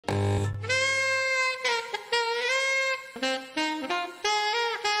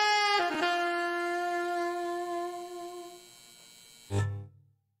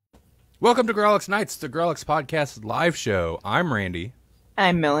Welcome to Grawlix Nights, the Grawlix Podcast live show. I'm Randy.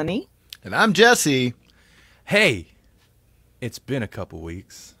 I'm Melanie. And I'm Jesse. Hey, it's been a couple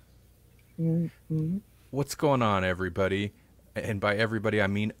weeks. Mm-hmm. What's going on, everybody? And by everybody, I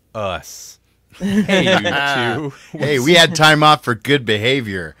mean us. Hey, you two. Hey, we had time off for good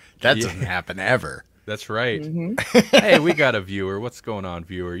behavior. That doesn't happen ever. That's right. Mm-hmm. Hey, we got a viewer. What's going on,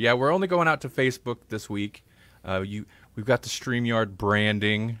 viewer? Yeah, we're only going out to Facebook this week. We've got the StreamYard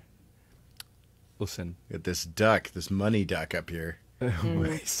branding. Listen. Get this duck, this money duck up here.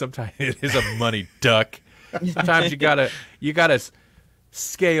 Sometimes it is a money duck. Sometimes you gotta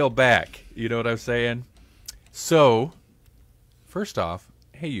scale back. You know what I'm saying? So, first off,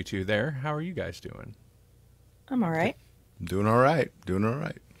 hey, you two there. How are you guys doing? I'm all right. I'm doing all right. Doing all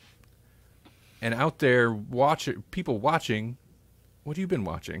right. And out there, people watching, what have you been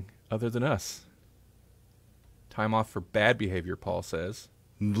watching other than us? Time off for bad behavior, Paul says.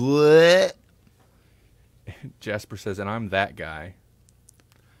 Blech. Jasper says, and I'm that guy.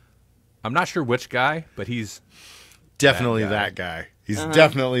 I'm not sure which guy, but he's definitely that guy. He's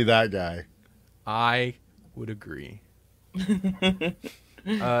definitely that guy. I would agree.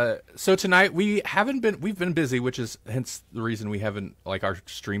 So tonight we've been busy, which is hence the reason we haven't, like, our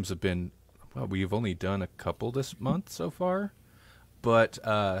streams have been, well, we've only done a couple this month so far, but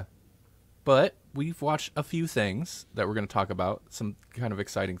we've watched a few things that we're going to talk about, some kind of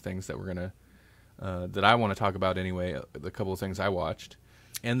exciting things that we're going to that I want to talk about anyway, the couple of things I watched.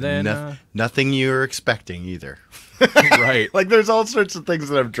 And then nothing you're expecting either. Right. Like, there's all sorts of things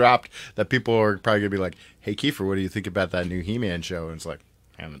that have dropped that people are probably going to be like, hey, Kiefer, what do you think about that new He-Man show? And it's like,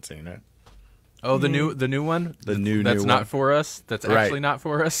 I haven't seen it. Oh, the new one? The new That's new not one. for us? That's Right. actually not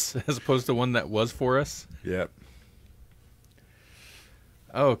for us, as opposed to one that was for us? Yep.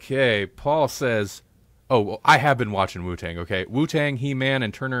 Okay, Paul says, oh, well, I have been watching Wu-Tang, okay? Wu-Tang, He-Man,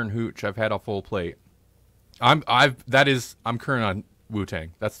 and Turner and Hooch, I've had a full plate. I'm current on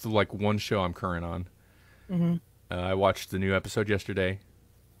Wu-Tang. That's the, like, one show I'm current on. Mm-hmm. I watched the new episode yesterday,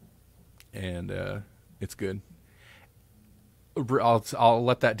 and it's good. I'll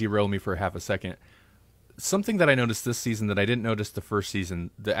let that derail me for half a second. Something that I noticed this season that I didn't notice the first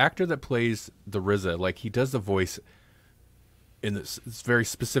season, the actor that plays the RZA, like, he does the voice in this very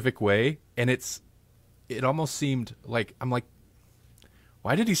specific way, and it almost seemed like, I'm like,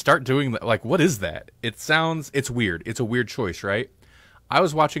 why did he start doing that? Like, what is that? It's weird. It's a weird choice, right? I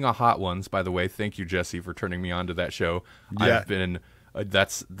was watching a Hot Ones, by the way. Thank you, Jesse, for turning me on to that show. Yeah. I've been,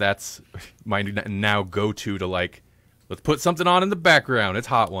 that's my now go-to to, like, let's put something on in the background. It's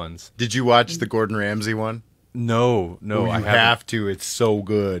Hot Ones. Did you watch the Gordon Ramsay one? No, Oh, I you haven't. have to. It's so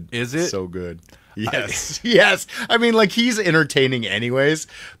good. Is it? So good. Yes. Yes. I mean, like, he's entertaining anyways,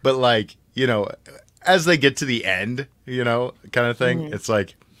 but, like, you know, as they get to the end, you know, kind of thing, it's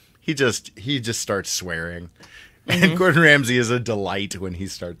like he just starts swearing. And Gordon Ramsay is a delight when he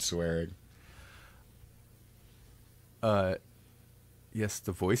starts swearing. Yes,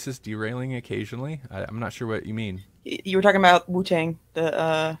 the voice is derailing occasionally. I'm not sure what you mean. You were talking about Wu-Tang,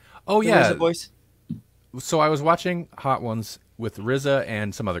 the Oh, the yeah. RZA voice. So I was watching Hot Ones with RZA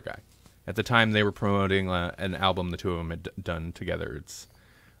and some other guy. At the time, they were promoting an album the two of them had done together. It's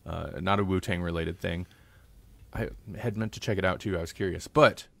not a Wu-Tang related thing. I had meant to check it out too. I was curious,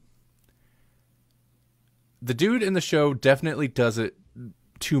 but the dude in the show definitely does it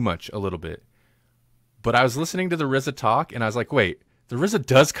too much a little bit. But I was listening to the RZA talk, and I was like, wait, the RZA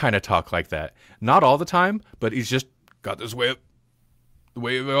does kind of talk like that. Not all the time, but he's just got this way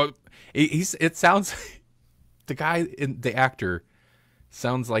up. It sounds, the guy, the actor,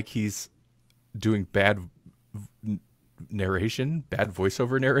 sounds like he's doing bad narration, bad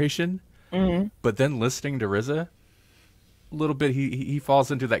voiceover narration. Mm-hmm. But then listening to RZA, a little bit, he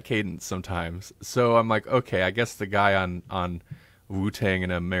falls into that cadence sometimes. So I'm like, okay, I guess the guy on Wu-Tang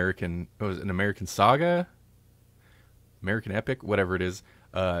and American Saga, American Epic, whatever it is,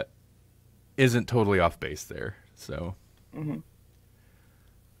 isn't totally off base there. So,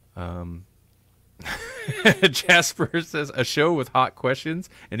 Jasper says a show with hot questions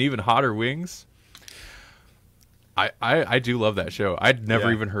and even hotter wings. I do love that show. I'd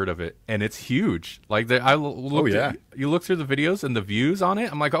never even heard of it, and it's huge. Like, you look through the videos and the views on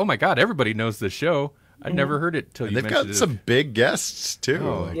it. I'm like, oh my god, everybody knows this show. I'd never heard it till you They've mentioned got it. some big guests, too.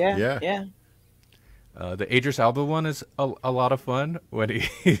 Oh, Like, Yeah. The Idris Elba one is a lot of fun when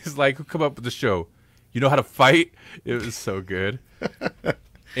he's like, come up with the show. You know how to fight? It was so good.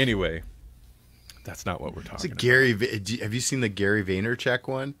 Anyway, that's not what we're talking about. Have you seen the Gary Vaynerchuk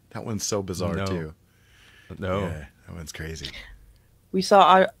one? That one's so bizarre, No. too. No. Yeah, that one's crazy. We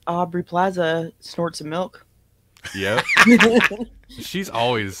saw Aubrey Plaza snort some milk. Yep. She's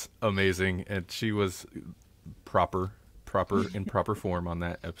always amazing, and she was proper in proper form on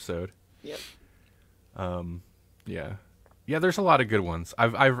that episode. Yep. Yeah. Yeah, there's a lot of good ones.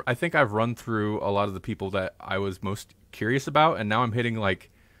 I think I've run through a lot of the people that I was most curious about, and now I'm hitting, like,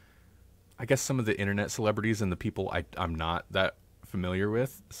 I guess some of the internet celebrities and the people I'm not that familiar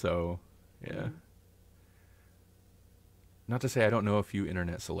with. So, yeah. Not to say I don't know a few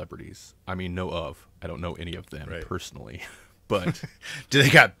internet celebrities. I mean, know of. I don't know any of them personally. But do they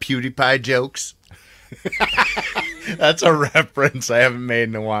got PewDiePie jokes? That's a reference I haven't made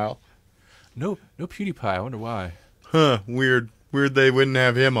in a while. no PewDiePie. I wonder why. Huh, weird they wouldn't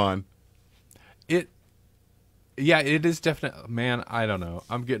have him on. Yeah, it is definitely, man, I don't know.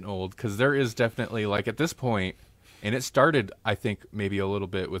 I'm getting old, because there is definitely, like, at this point, and it started, I think, maybe a little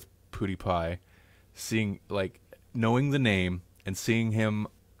bit with PewDiePie, seeing, like, knowing the name and seeing him,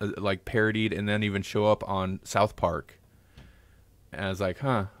 like, parodied and then even show up on South Park. And I was like,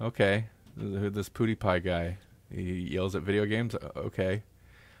 huh, okay, this PewDiePie guy, he yells at video games, okay.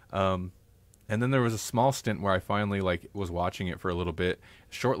 And then there was a small stint where I finally, like, was watching it for a little bit,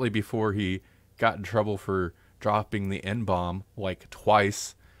 shortly before he got in trouble for dropping the N-bomb, like,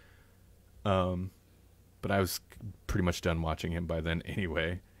 twice. But I was pretty much done watching him by then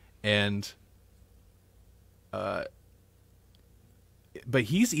anyway. And, but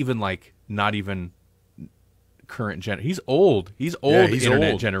he's even, like, not even current gen. He's old. He's old. Yeah, he's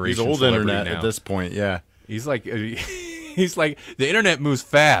internet old. generation. He's old internet now. at this point. Yeah. He's like, he's like, the internet moves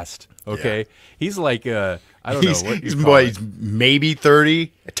fast. Okay, yeah. He's like, I don't know what he's maybe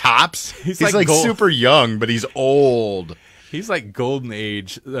 30 tops. He's like super young, but he's old. He's like golden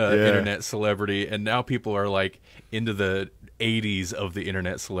age internet celebrity, and now people are like into the 80s of the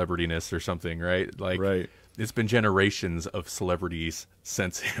internet celebrityness or something, right? Like, it's been generations of celebrities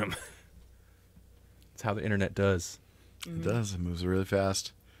since him. It's how the internet does. It does. It moves really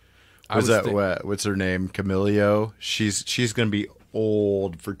fast. What's her name? Camilio. She's gonna be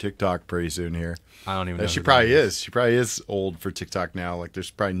old for TikTok pretty soon here. I don't even know. She probably is. She probably is old for TikTok now. Like,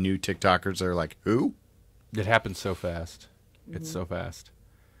 there's probably new TikTokers that are like, who? It happens so fast. It's so fast.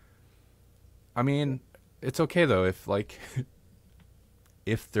 I mean, it's okay though if, like,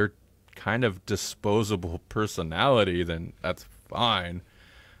 if they're kind of disposable personality, then that's fine.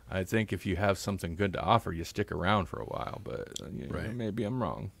 I think if you have something good to offer, you stick around for a while. But you know, maybe I'm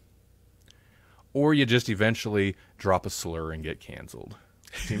wrong. Or you just eventually drop a slur and get canceled.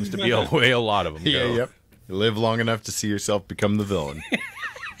 Seems to be a way a lot of them go. Yep. You live long enough to see yourself become the villain.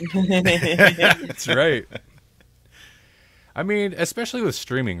 That's right. I mean, especially with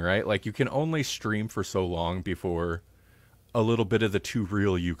streaming, right? Like, you can only stream for so long before a little bit of the too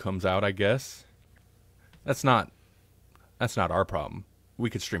real you comes out, I guess. That's not our problem. We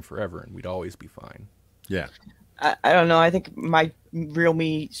could stream forever and we'd always be fine. Yeah. I don't know. I think my real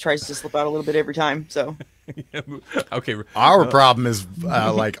me tries to slip out a little bit every time. So, okay. Our problem is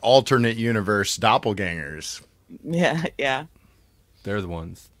like alternate universe doppelgangers. Yeah, yeah. They're the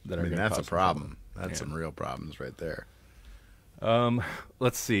ones that are. That's a problem. That's some real problems right there.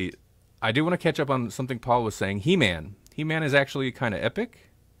 Let's see. I do want to catch up on something Paul was saying. He-Man. He-Man is actually kind of epic.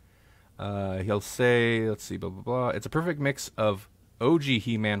 He'll say, let's see, blah blah blah. It's a perfect mix of OG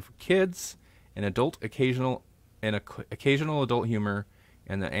He-Man for kids and occasional adult humor,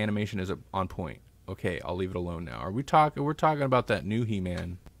 and the animation is on point. Okay, I'll leave it alone now. We're talking about that new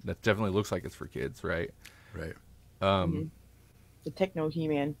He-Man that definitely looks like it's for kids, right? Right. The Techno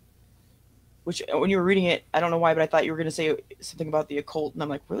He-Man, which when you were reading it, I don't know why, but I thought you were going to say something about the occult, and I'm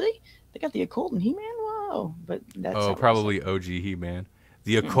like, really? They got the occult in He-Man? Wow. But that's probably OG He-Man,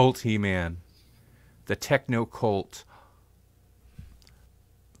 the occult He-Man, the Techno Cult.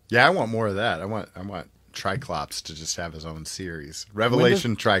 Yeah, I want more of that. I want Triclops to just have his own series.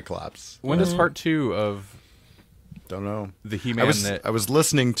 Revelation Triclops. When does part 2 of? Don't know. The He-Man I was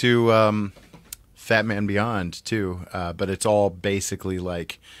listening to Fat Man Beyond too, but it's all basically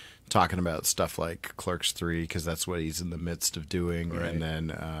like talking about stuff like Clerks 3 because that's what he's in the midst of doing, right. And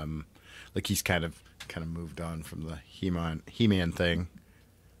then like he's kind of moved on from the He-Man thing.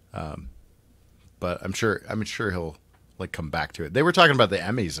 But I'm sure he'll like come back to it. They were talking about the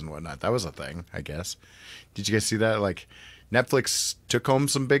Emmys and whatnot. That was a thing, I guess. Did you guys see that? Like, Netflix took home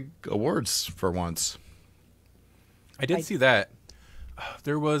some big awards for once. I did see that.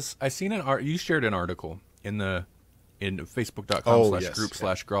 There was, I seen you shared an article in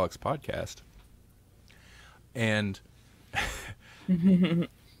facebook.com/group/Grawlix podcast. And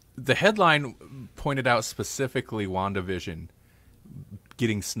the headline pointed out specifically WandaVision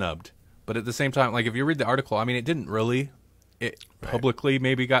getting snubbed. But at the same time, like, if you read the article, I mean, it didn't really it publicly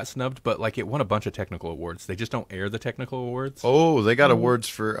maybe got snubbed, but like it won a bunch of technical awards. They just don't air the technical awards. Oh, they got awards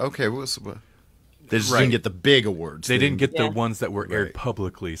for they just didn't get the big awards. They didn't get the ones that were aired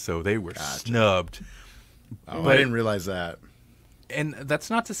publicly, so they were snubbed. Oh, I didn't realize that. And that's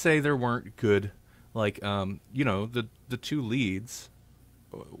not to say there weren't good, like you know, the two leads,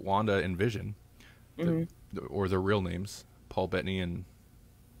 Wanda and Vision, or their real names, Paul Bettany and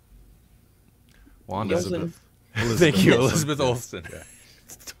Wanda. Elizabeth. Thank you, Elizabeth Olsen. Yeah.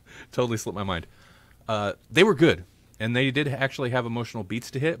 Totally slipped my mind. They were good, and they did actually have emotional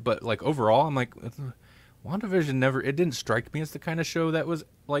beats to hit. But like overall, I'm like, WandaVision it didn't strike me as the kind of show that was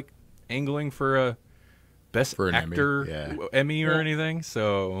like angling for a best actor Emmy or anything.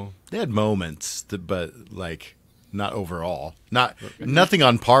 So they had moments, but like not overall. Nothing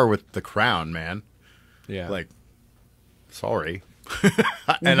on par with The Crown, man. Yeah, like sorry.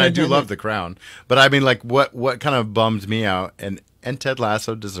 And I do love The Crown, but I mean, like, what kind of bummed me out, and Ted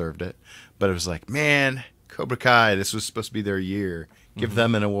Lasso deserved it, but it was like, man, Cobra Kai, this was supposed to be their year. Give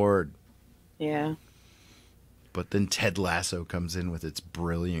them an award. Yeah. But then Ted Lasso comes in with its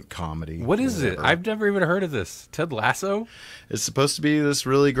brilliant comedy. What is it? I've never even heard of this. Ted Lasso? It's supposed to be this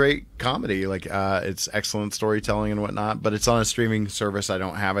really great comedy. Like, it's excellent storytelling and whatnot, but it's on a streaming service I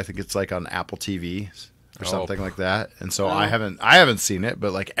don't have. I think it's like on Apple TV. Or something like that, and so I haven't seen it,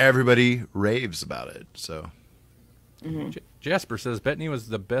 but like everybody raves about it. So Jasper says Bettany was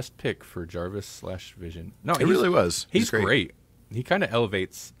the best pick for Jarvis/Vision. No, it really was. He's great. He kind of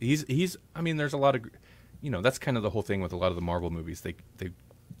elevates. He's. I mean, there's a lot of, you know, that's kind of the whole thing with a lot of the Marvel movies. They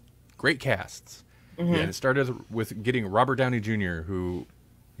great casts. And it started with getting Robert Downey Jr., who,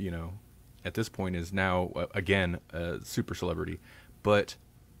 you know, at this point is now again a super celebrity, but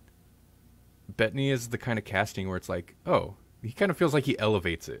Bettany is the kind of casting where it's like, oh, he kind of feels like he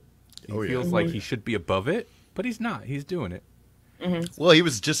elevates it. He feels like he should be above it, but he's not. He's doing it. Well, he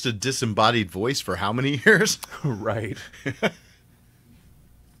was just a disembodied voice for how many years? Right.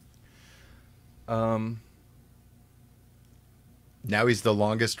 Now he's the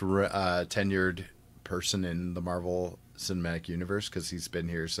longest tenured person in the Marvel Cinematic Universe because he's been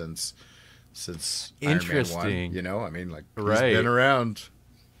here since Iron Man 1. You know, I mean, like, he's been around.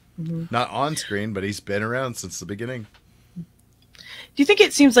 Not on screen, but he's been around since the beginning. Do you think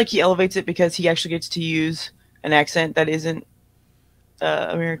it seems like he elevates it because he actually gets to use an accent that isn't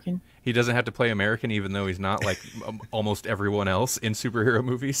American? He doesn't have to play American, even though he's not like almost everyone else in superhero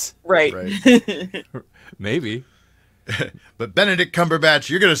movies. Right. Maybe. But Benedict Cumberbatch,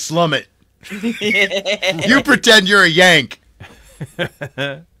 you're going to slum it. You pretend you're a Yank.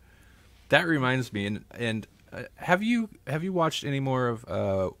 That reminds me, and have you watched any more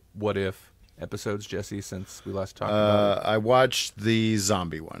of What If episodes, Jesse, since we last talked about it? I watched the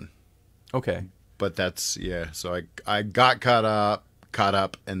zombie one. Okay. But that's, so I got caught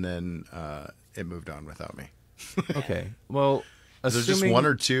up, and then it moved on without me. Okay. Well, there's just one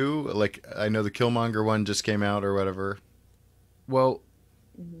or two. Like, I know the Killmonger one just came out or whatever. Well,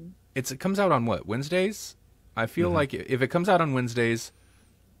 it comes out on what, Wednesdays? I feel like if it comes out on Wednesdays,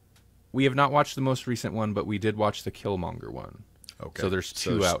 we have not watched the most recent one, but we did watch the Killmonger one. Okay. So there's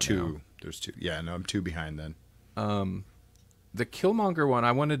two out now. There's two. Yeah, no, I'm two behind then. The Killmonger one,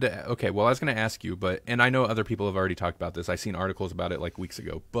 I wanted to... Okay, well, I was going to ask you, and I know other people have already talked about this. I've seen articles about it like weeks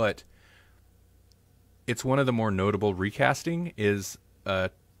ago, but it's one of the more notable recasting is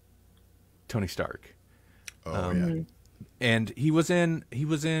Tony Stark. Oh, yeah. And he was in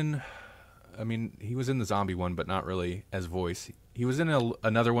the zombie one, but not really as voice. He was in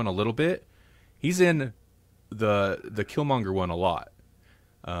another one a little bit. He's in the Killmonger one a lot.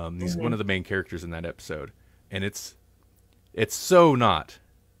 He's one of the main characters in that episode, and it's so not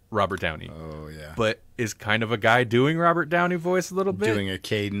Robert Downey. Oh yeah, but is kind of a guy doing Robert Downey voice a little bit, doing a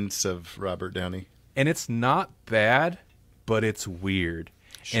cadence of Robert Downey, and it's not bad, but it's weird.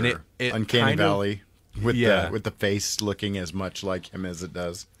 Sure. And it Uncanny Valley with the face looking as much like him as it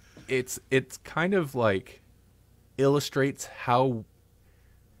does. It's kind of like illustrates how,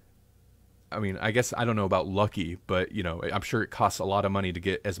 I mean, I guess I don't know about lucky, but you know, I'm sure it costs a lot of money to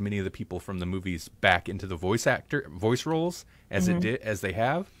get as many of the people from the movies back into the voice roles as they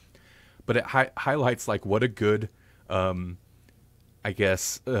have. But it highlights like what a good, I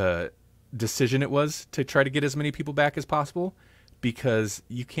guess, decision it was to try to get as many people back as possible, because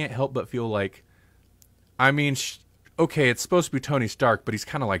you can't help but feel like, I mean, okay, it's supposed to be Tony Stark, but he's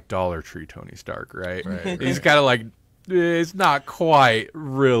kind of like Dollar Tree Tony Stark, right? He's kind of like, it's not quite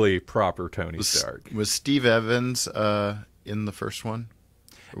really proper Tony Stark. Was Steve Evans in the first one?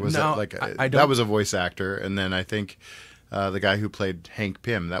 Or was no, it like I don't. That was a voice actor, and then I think The guy who played Hank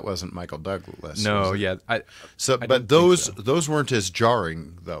Pym, that wasn't Michael Douglas. No, was it? yeah. But those weren't as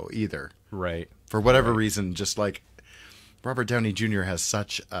jarring though either. Right. For whatever reason, just like Robert Downey Jr. has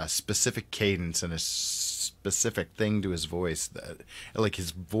such a specific cadence and a specific thing to his voice that, like,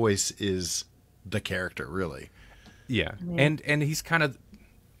 his voice is the character, really. Yeah, and he's kind of,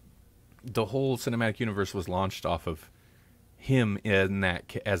 the whole cinematic universe was launched off of him in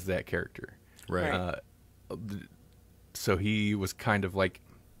that as that character, Right. So he was kind of like,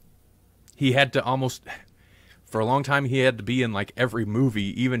 he had to almost, for a long time, he had to be in like every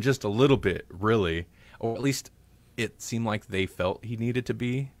movie, even just a little bit, really, or at least it seemed like they felt he needed to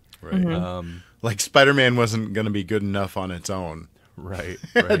be. Right. Like Spider-Man wasn't going to be good enough on its own. Right.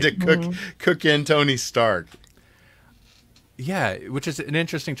 To cook in Tony Stark. Yeah, which is an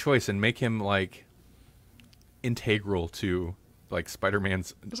interesting choice, and make him like integral to like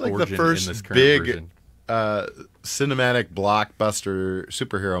Spider-Man's like origin the first in this current big version. Cinematic blockbuster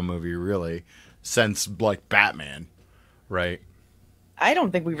superhero movie, really, since like Batman. Right. I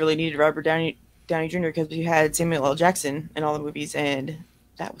don't think we really needed Robert Downey Jr. because we had Samuel L. Jackson in all the movies, and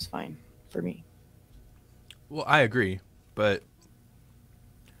that was fine for me. Well, I agree, but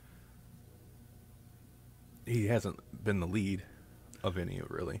he hasn't been the lead of any,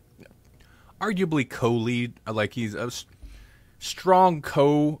 really. Arguably co-lead, like he's a strong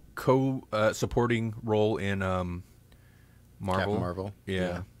supporting role in Marvel. Captain Marvel.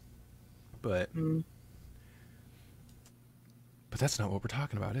 Yeah. But that's not what we're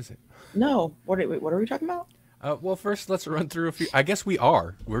talking about, is it? No. What are we talking about? Well, first let's run through a few. I guess we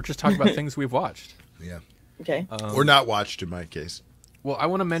are. We're just talking about things we've watched. Yeah. Okay. Or not watched in my case. Well, I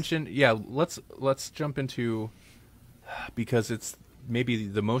want to mention, let's jump into, because it's maybe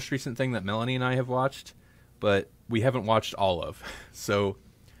the most recent thing that Melanie and I have watched, but we haven't watched all of. So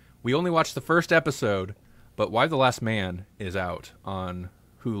we only watched the first episode, but Why the Last Man is out on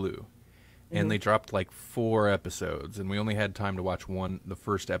Hulu. And they dropped like 4 episodes, and we only had time to watch the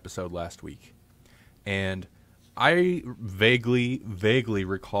first episode last week. And I vaguely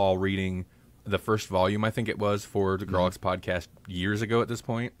recall reading the first volume, I think it was, for the Grawlix podcast years ago at this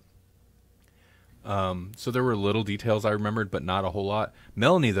point. So there were little details I remembered, but not a whole lot.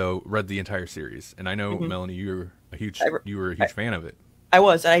 Melanie, though, read the entire series, and I know, Melanie, you were a huge fan of it. I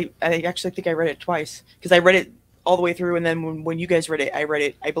was. I actually think I read it twice, because I read it all the way through, and then when you guys read it,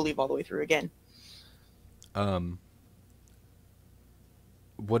 I believe, all the way through again.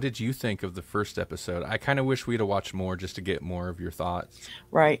 What did you think of the first episode? I kind of wish we'd have watched more just to get more of your thoughts.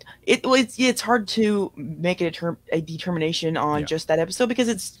 Right. It's hard to make a determination on just that episode, because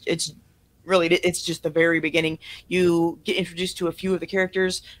it's really, it's just the very beginning. You get introduced to a few of the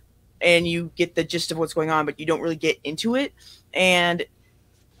characters, and you get the gist of what's going on, but you don't really get into it. And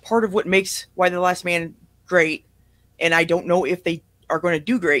part of what makes Why the Last Man great, and I don't know if they are going to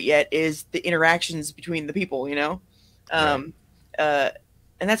do great yet, is the interactions between the people, you know?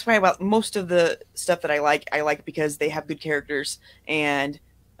 And that's why about most of the stuff that I like because they have good characters, and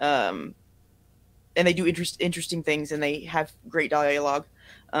they do interesting things, and they have great dialogue.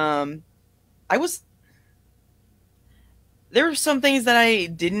 There were some things that I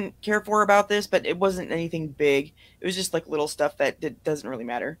didn't care for about this, but it wasn't anything big. It was just like little stuff that doesn't really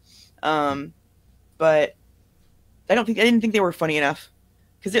matter. But I didn't think they were funny enough,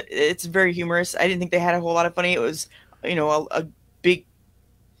 because it's very humorous. I didn't think they had a whole lot of funny. It was, a big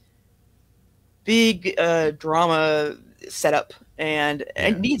drama setup, and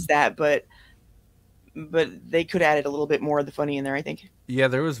it needs that, but they could have added a little bit more of the funny in there, I think. Yeah,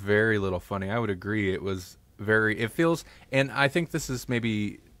 there was very little funny. I would agree. It feels, and I think this is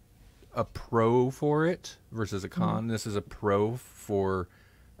maybe a pro for it versus a con. This is a pro for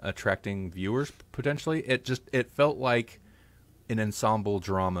attracting viewers, potentially. It felt like an ensemble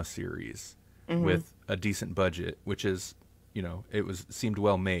drama series with a decent budget, which is, seemed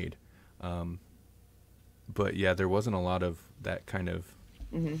well made. But yeah, there wasn't a lot of that kind of,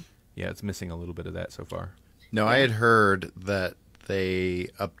 it's missing a little bit of that so far. No, I had heard that they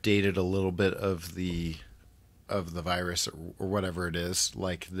updated a little bit of the virus or whatever it is.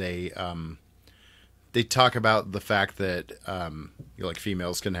 Like they talk about the fact that like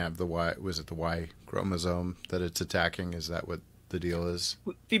females can have the Y chromosome that it's attacking. Is that what the deal is?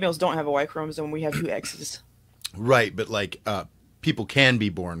 Females don't have a Y chromosome. We have 2 X's. Right, but like people can be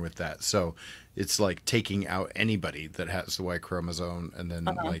born with that, so it's like taking out anybody that has the Y chromosome, and then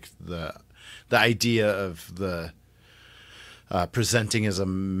like the idea of the presenting as a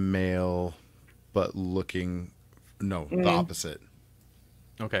male but looking the opposite.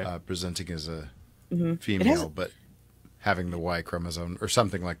 Okay. Presenting as a female but having the Y chromosome or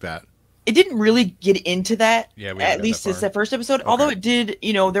something like that. it didn't really get into that. Yeah, we haven't at got least that it's far. the first episode. Okay. Although it did,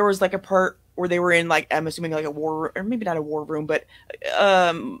 there was like a part where they were in like I'm assuming like a war, or maybe not a war room, but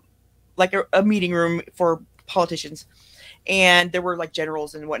like a meeting room for politicians, and there were like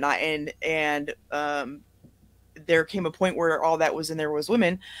generals and whatnot, and there came a point where all that was in there was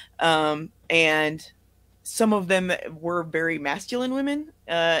women, and some of them were very masculine women,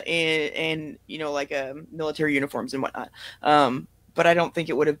 and like military uniforms and whatnot. But I don't think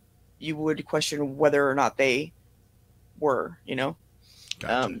you would question whether or not they were,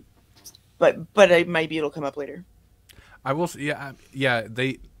 Gotcha. But maybe it'll come up later. I will. Yeah.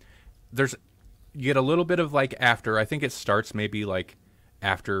 There's you get a little bit of like after. I think it starts maybe like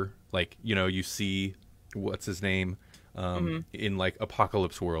after, like you see what's his name in like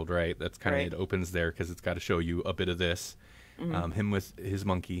Apocalypse World, right? That's kind of Right. it opens there because it's got to show you a bit of this. Him with his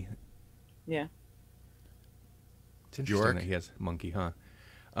monkey. Yeah. It's interesting York? that he has a monkey, huh?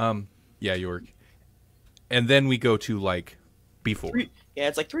 Yeah, York. And then we go to like before. Yeah,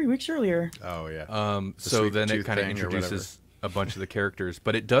 it's like 3 weeks earlier. Oh yeah. So sweet then it tooth kind of thing or introduces a bunch of the characters,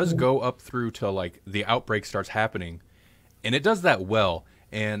 but it does go up through to like the outbreak starts happening, and it does that well.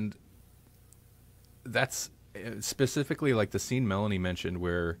 And that's specifically like the scene Melanie mentioned,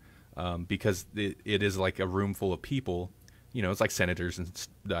 where because it is like a room full of people, it's like senators and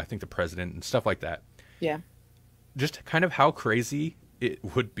I think the president and stuff like that. Yeah. Just kind of how crazy it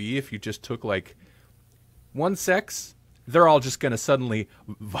would be if you just took like one sex, they're all just going to suddenly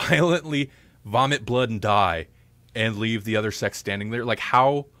violently vomit blood and die and leave the other sex standing there. Like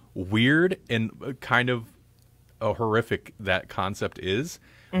how weird and kind of horrific that concept is.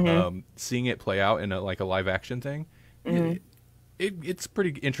 Seeing it play out in a live action thing, it's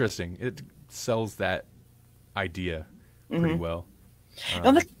pretty interesting. It sells that idea pretty well.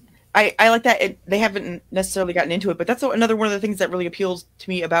 I like that they haven't necessarily gotten into it, but that's another one of the things that really appeals to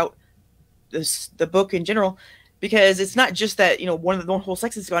me about the book in general, because it's not just that one whole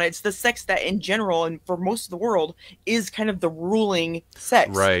sex is gone. It's the sex that in general and for most of the world is kind of the ruling sex.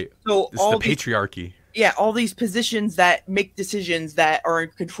 Right. So It's the patriarchy. Yeah, all these positions that make decisions that are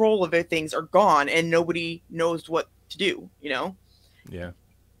in control of things are gone, and nobody knows what to do. Yeah.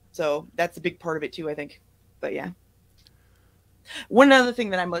 So that's a big part of it too, I think. But yeah. One other thing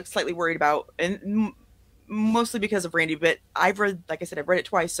that I'm slightly worried about, and mostly because of Randy, but I've read it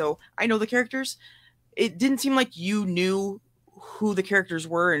twice, so I know the characters. It didn't seem like you knew who the characters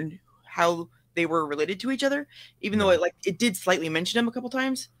were and how they were related to each other, even though it did slightly mention them a couple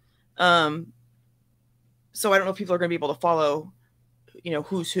times. So I don't know if people are going to be able to follow,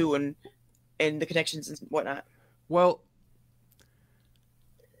 who's who and the connections and whatnot. Well,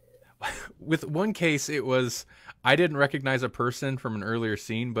 with one case, it was I didn't recognize a person from an earlier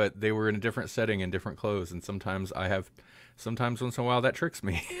scene, but they were in a different setting in different clothes, and sometimes once in a while that tricks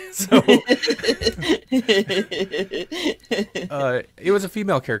me. So it was a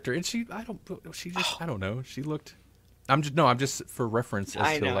female character, and I don't know. She looked. I'm just for reference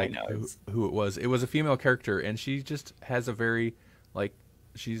as to who it was. It was a female character, and she just has a very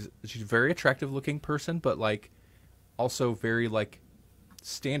she's a very attractive looking person, but also very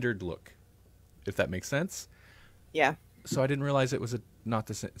standard look, if that makes sense. Yeah. So I didn't realize it was not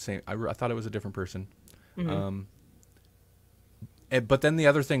the same. I thought it was a different person. But then the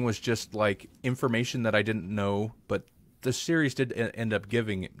other thing was just information that I didn't know, but the series did end up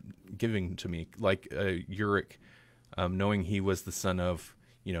giving to me, Uric, knowing he was the son of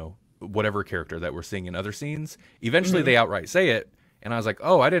whatever character that we're seeing in other scenes. Eventually, they outright say it, and I was like,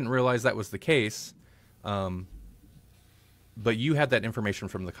 oh, I didn't realize that was the case. But you had that information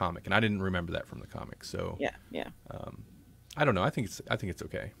from the comic, and I didn't remember that from the comic. So yeah. I don't know. I think it's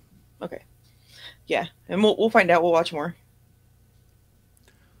okay. Okay. Yeah, and we'll find out. We'll watch more.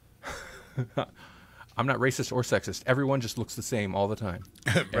 I'm not racist or sexist. Everyone just looks the same all the time.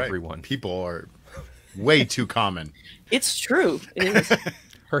 Right. Everyone. People are way too common. It's true. It is.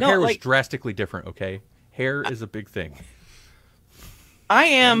 Her hair was drastically different. Okay, hair is a big thing. I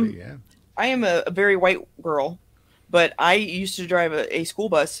am Yeah. a very white girl, but I used to drive a school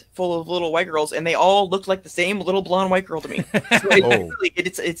bus full of little white girls, and they all looked like the same little blonde white girl to me. So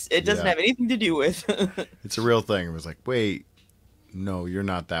it doesn't have anything to do with. It's a real thing. It was like, wait, no, you're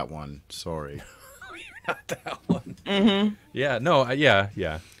not that one. Sorry. You're not that one. Yeah. No.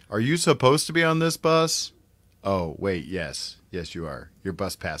 Yeah. Are you supposed to be on this bus? Oh, wait, yes. Yes, you are. Your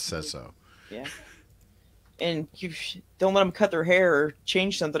bus pass says so. Yeah. And you don't let them cut their hair or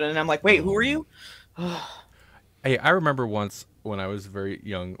change something, and I'm like, wait, who are you? Hey, I remember once when I was very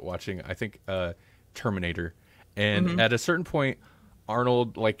young watching, I think, Terminator, and at a certain point,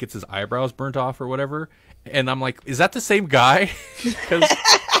 Arnold gets his eyebrows burnt off or whatever, and I'm like, is that the same guy? Because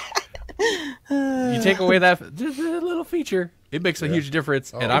you take away that just a little feature, it makes a huge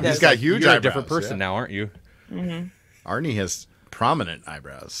difference. And I'm he's just got like, huge you're a eyebrows, different person now, aren't you? Arnie has prominent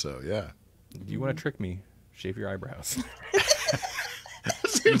eyebrows, so yeah. Do you want to trick me? Shave your eyebrows.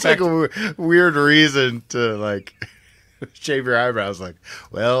 Seems like a weird reason to like shave your eyebrows. Like,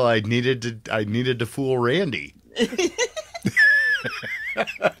 well, I needed to fool Randy. I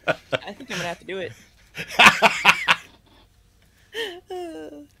think I'm gonna have to do it.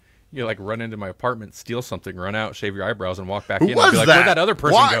 You like run into my apartment, steal something, run out, shave your eyebrows, and walk back Who in. was And be like, that? where'd that other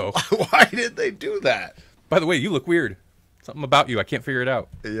person go? Why did they do that? By the way, you look weird. Something about you, I can't figure it out.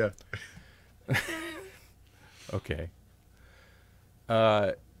 Yeah. Okay.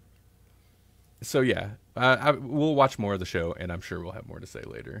 So yeah, we'll watch more of the show, and I'm sure we'll have more to say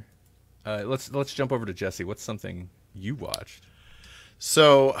later. Let's jump over to Jesse. What's something you watched?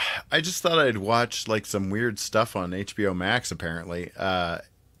 So I just thought I'd watch like some weird stuff on HBO Max apparently.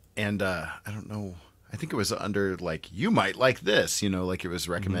 And I don't know. I think it was under like, you might like this, like it was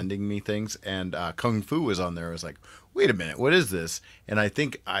recommending me things. And Kung Fu was on there. I was like, wait a minute, what is this? And I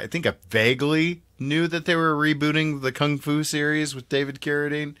think I vaguely knew that they were rebooting the Kung Fu series with David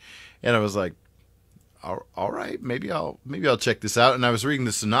Carradine. And I was like, all right, maybe I'll check this out. And I was reading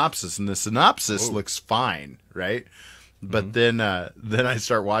the synopsis, and the synopsis looks fine, right? But then I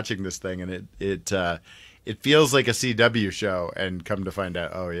start watching this thing, and it feels like a CW show, and come to find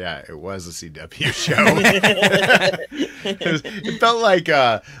out, oh yeah, it was a CW show. It felt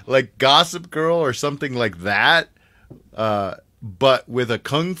like Gossip Girl or something like that, but with a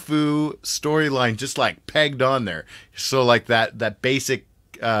kung fu storyline just like pegged on there. So like that basic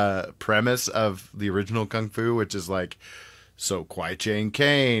premise of the original Kung Fu, which is like, so Kwai Chang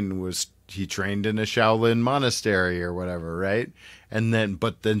Caine he trained in a Shaolin monastery or whatever, right?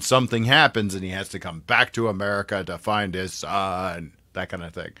 But then something happens and he has to come back to America to find his son, that kind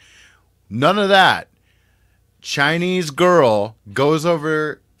of thing. None of that. Chinese girl goes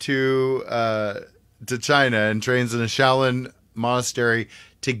over to China and trains in a Shaolin monastery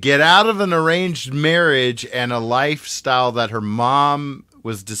to get out of an arranged marriage and a lifestyle that her mom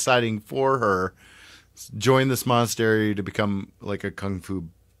was deciding for her. Join this monastery to become like a kung fu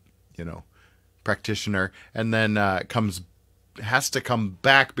practitioner, and then has to come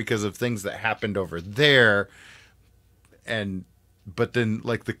back because of things that happened over there. But then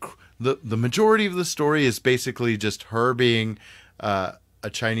like the majority of the story is basically just her being a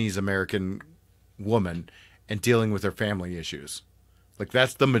Chinese American woman and dealing with her family issues. Like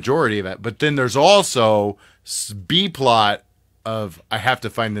that's the majority of it. But then there's also B plot of, I have to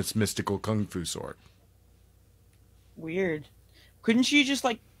find this mystical kung fu sword. Weird. Couldn't you just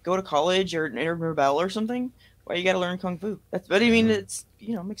like go to college or rebel or something? Why you got to learn kung fu? But I mean, it's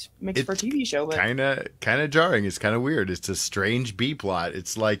makes for a TV show. But kind of jarring. It's kind of weird. It's a strange B plot.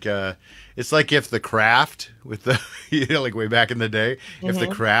 It's like if The Craft with the like way back in the day, if The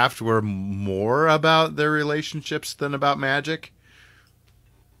Craft were more about their relationships than about magic.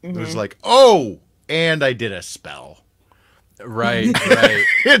 It was like, oh, and I did a spell. Right.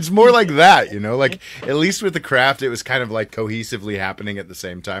 It's more like that, like at least with The Craft, it was kind of like cohesively happening at the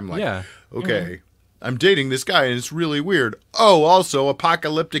same time. Like, yeah. Okay, I'm dating this guy and it's really weird. Oh, also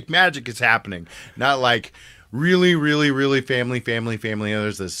apocalyptic magic is happening. Not like really, really, really family. Oh,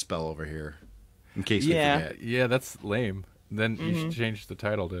 there's this spell over here. In case we forget. Yeah, that's lame. Then you should change the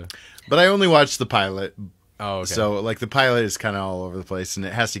title to. But I only watched the pilot. Oh, okay. So like the pilot is kind of all over the place, and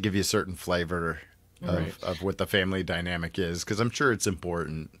it has to give you a certain flavor of what the family dynamic is, because I'm sure it's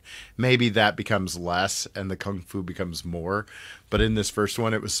important. Maybe that becomes less and the kung fu becomes more, but in this first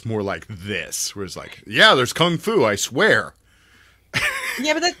one it was more like this, where it's like, yeah, there's kung fu, I swear.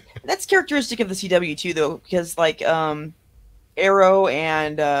 Yeah, but that's characteristic of the CW too, though, because like Arrow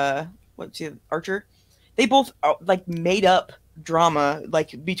and Archer, they both like made up drama,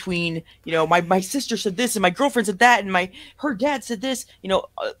 like between my sister said this and my girlfriend said that and her dad said this,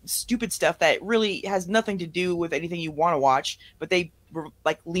 stupid stuff that really has nothing to do with anything you want to watch, but they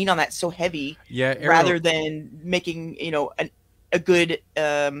like lean on that so heavy, Arrow, rather than making a good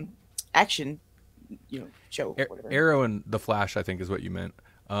action show. Whatever. Arrow and the Flash, I think, is what you meant.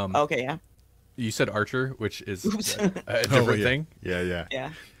 Okay, yeah. You said Archer, which is a different thing. Yeah.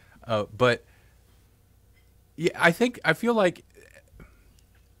 But yeah, I feel like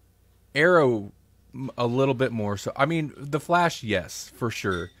Arrow a little bit more so. I mean, the Flash, yes, for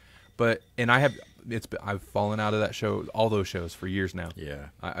sure. But I've fallen out of that show, all those shows, for years now. Yeah.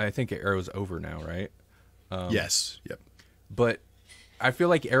 I think Arrow's over now, right? Yes. Yep. But I feel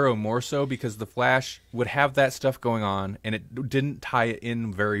like Arrow more so because the Flash would have that stuff going on, and it didn't tie it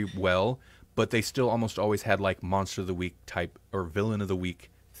in very well. But they still almost always had like Monster of the Week type or Villain of the Week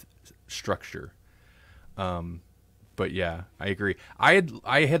structure. But yeah, I agree. I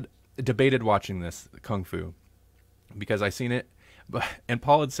had debated watching this Kung Fu because I seen it, and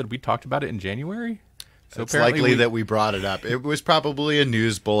Paul had said we talked about it in January. So it's likely that we brought it up. It was probably a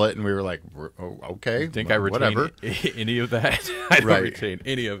news bullet, and we were like, oh, okay, think I retain whatever. Any of that? I don't retain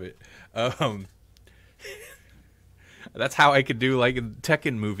any of it. That's how I could do like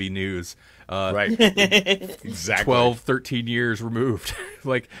Tekken movie news. Right. Exactly. 12, 13 years removed.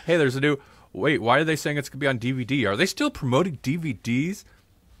 Like, hey, there's a new... Wait, why are they saying it's going to be on DVD? Are they still promoting DVDs?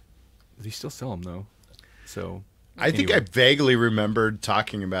 They still sell them, though. So... I think I vaguely remembered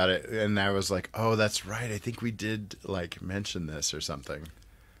talking about it, and I was like, "Oh, that's right. I think we did like mention this or something."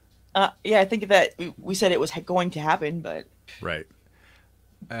 Yeah, I think that we said it was going to happen, but right.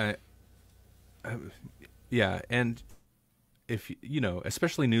 Yeah, and if you know,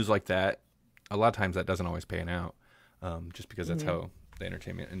 especially news like that, a lot of times that doesn't always pan out, just because that's how the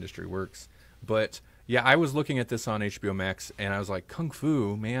entertainment industry works. But yeah, I was looking at this on HBO Max, and I was like, "Kung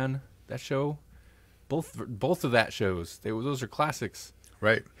Fu, man, that show." Both of that shows, those are classics,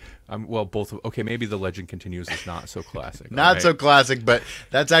 right? Well, both of okay, maybe The Legend Continues is not so classic, not so classic, but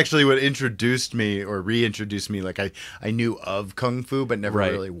that's actually what introduced me or reintroduced me. Like I knew of Kung Fu, but never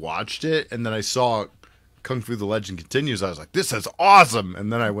really watched it, and then I saw Kung Fu: The Legend Continues. I was like, this is awesome,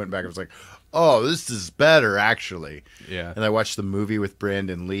 and then I went back and was like, oh, this is better actually. Yeah, and I watched the movie with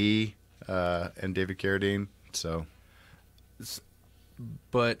Brandon Lee and David Carradine. So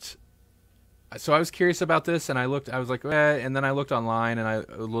I was curious about this, and I was like, and then I looked online, and I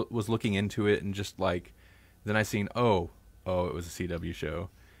was looking into it, and just like, then I seen, oh, it was a CW show,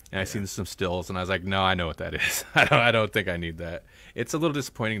 and I seen some stills, and I was like, no, I know what that is. I don't think I need that. It's a little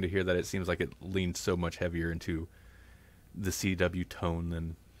disappointing to hear that it seems like it leaned so much heavier into the CW tone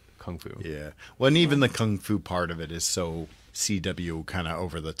than Kung Fu. Yeah, well, and even the Kung Fu part of it is so CW kind of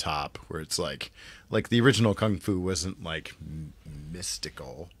over the top, where it's like the original Kung Fu wasn't like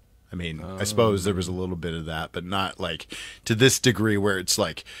mystical. I mean, I suppose there was a little bit of that, but not like to this degree where it's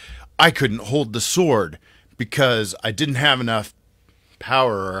like, I couldn't hold the sword because I didn't have enough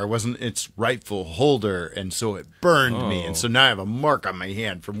power or I wasn't its rightful holder, and so it burned me, and so now I have a mark on my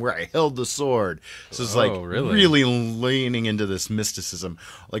hand from where I held the sword. So it's like really leaning into this mysticism,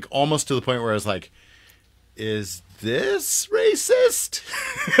 like almost to the point where I was like, is this racist?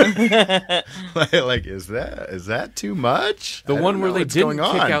 like is that too much? The one where they didn't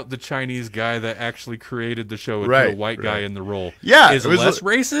kick out the Chinese guy that actually created the show and put a white guy in the role. Yeah, is it less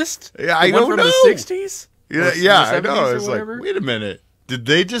racist? Yeah, I don't know. From the 60s? Yeah, I know. It's like, wait a minute. Did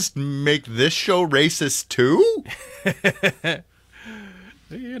they just make this show racist too?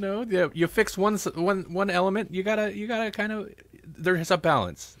 You know, you fix one element, you gotta kind of, there's a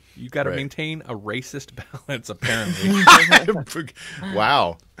balance. You got to maintain a racist balance, apparently.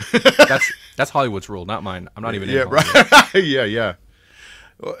 Wow, that's Hollywood's rule, not mine. I'm not even in Hollywood. Right. yeah.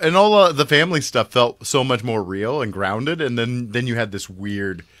 And all the family stuff felt so much more real and grounded, and then you had this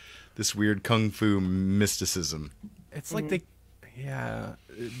weird Kung Fu mysticism. It's like that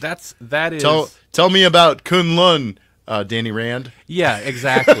is. Tell me about Kunlun, Danny Rand. Yeah,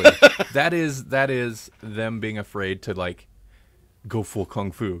 exactly. that is them being afraid to like go full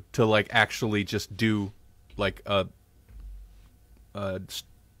Kung Fu, to like actually just do like a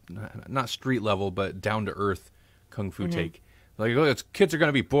not street level but down to earth Kung Fu take. Like, kids are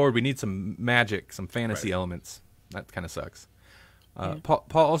gonna be bored. We need some magic, some fantasy elements. That kind of sucks. Paul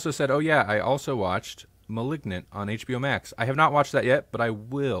also said, "Oh yeah, I also watched *Malignant* on HBO Max. I have not watched that yet, but I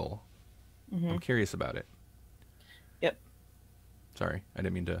will. I'm curious about it." Yep. Sorry, I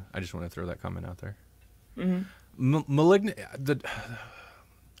didn't mean to. I just want to throw that comment out there. *Malignant*.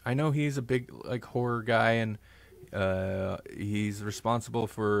 I know he's a big like horror guy, and he's responsible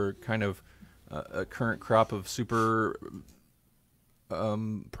for kind of a current crop of super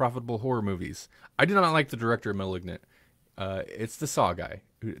profitable horror movies. I do not like the director of *Malignant*. It's the Saw guy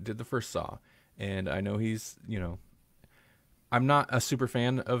who did the first Saw, and I know he's, I'm not a super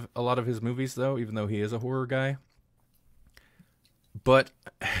fan of a lot of his movies though, even though he is a horror guy. But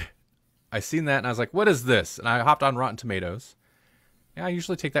I seen that and I was like, what is this? And I hopped on Rotten Tomatoes. Yeah, I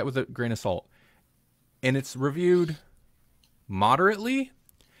usually take that with a grain of salt. And it's reviewed moderately,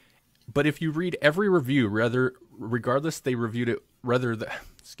 but if you read every review, regardless they reviewed it,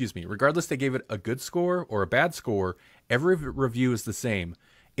 regardless they gave it a good score or a bad score, every review is the same.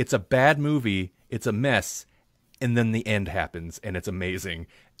 It's a bad movie, it's a mess, and then the end happens, and it's amazing,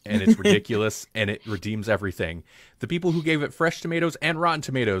 and it's ridiculous, and it redeems everything. The people who gave it Fresh Tomatoes and Rotten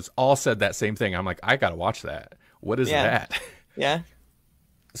Tomatoes all said that same thing. I'm like, I gotta watch that. What is that? Yeah.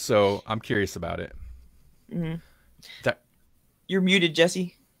 So I'm curious about it. You're muted,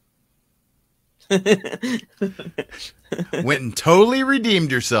 Jesse. Went and totally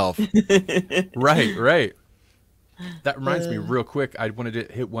redeemed yourself. Right, right. That reminds me real quick. I wanted to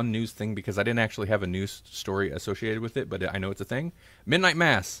hit one news thing because I didn't actually have a news story associated with it, but I know it's a thing. Midnight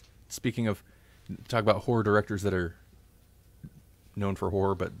Mass. Speaking of, talk about horror directors that are known for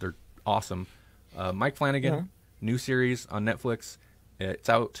horror, but they're awesome. Mike Flanagan, new series on Netflix. It's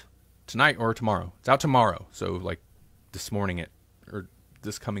out tonight or tomorrow. It's out tomorrow. So like this morning or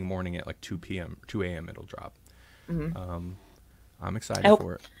this coming morning at like 2 a.m. it'll drop. I'm excited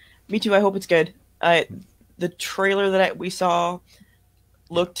for it. Me too. I hope it's good. The trailer that we saw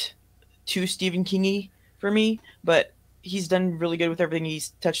looked too Stephen King-y for me, but he's done really good with everything he's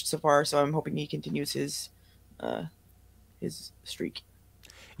touched so far, so I'm hoping he continues his streak.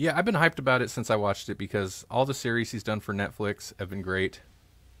 Yeah, I've been hyped about it since I watched it because all the series he's done for Netflix have been great.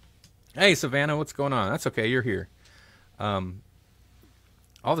 Hey, Savannah, what's going on? That's okay, you're here. All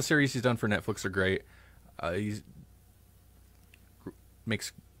the series he's done for Netflix are great. He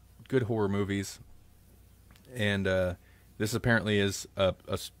makes good horror movies. And this apparently is a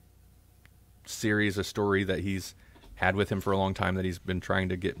series, a story that he's had with him for a long time that he's been trying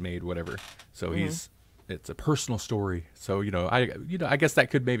to get made, whatever. So it's a personal story. So I guess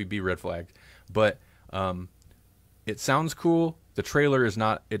that could maybe be red flagged, but it sounds cool. The trailer is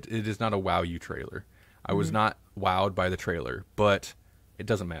not. It is not a wow you trailer. I was not wowed by the trailer, but it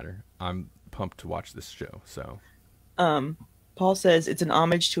doesn't matter. I'm pumped to watch this show. So, Paul says it's an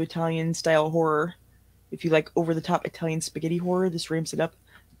homage to Italian style horror. If you like over-the-top Italian spaghetti horror, this ramps it up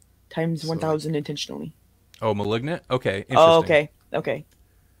times 1,000 intentionally. Oh, Malignant? Okay, interesting. Oh, okay.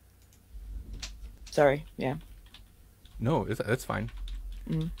 Sorry, yeah. No, that's fine.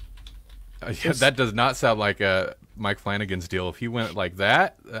 That does not sound like Mike Flanagan's deal. If he went like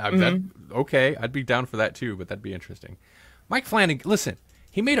that, okay, I'd be down for that too, but that'd be interesting. Mike Flanagan, listen,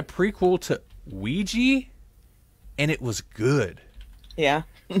 he made a prequel to Ouija, and it was good. Yeah.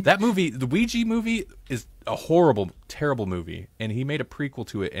 That movie, the Ouija movie, is a horrible, terrible movie, and he made a prequel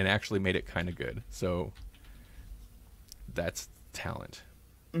to it and actually made it kind of good. So that's talent.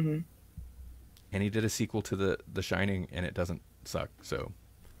 And he did a sequel to the Shining, and it doesn't suck. So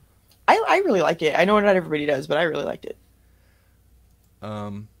I really like it. I know not everybody does, but I really liked it.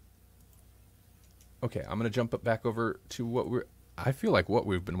 Okay, I'm gonna jump back over to I feel like what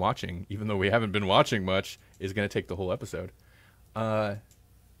we've been watching, even though we haven't been watching much, is gonna take the whole episode.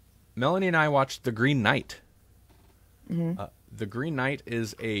 Melanie and I watched The Green Knight. The Green Knight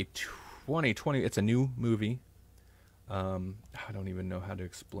is a 2020. It's a new movie. I don't even know how to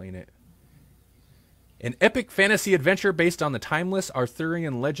explain it. An epic fantasy adventure based on the timeless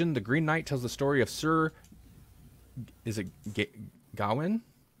Arthurian legend, The Green Knight tells the story of Sir... Is it Gawain?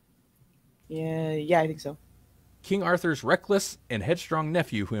 Yeah, I think so. King Arthur's reckless and headstrong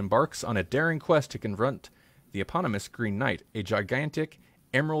nephew who embarks on a daring quest to confront the eponymous Green Knight, a gigantic,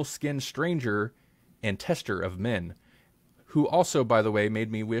 emerald-skinned stranger and tester of men, who also, by the way, made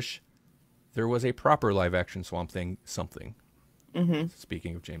me wish there was a proper live-action Swamp Thing something.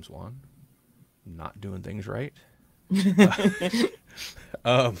 Speaking of James Wan, not doing things right.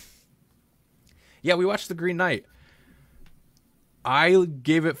 Yeah, we watched The Green Knight. I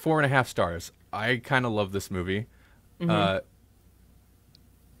gave it 4.5 stars. I kind of love this movie.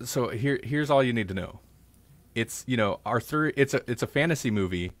 So here's all you need to know. It's Arthur. It's a fantasy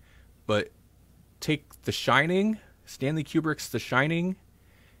movie, but take The Shining, Stanley Kubrick's The Shining,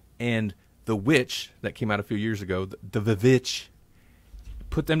 and The Witch that came out a few years ago. The Witch.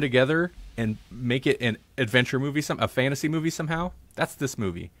 Put them together and make it an adventure movie, a fantasy movie somehow. That's this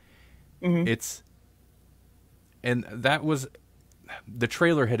movie. The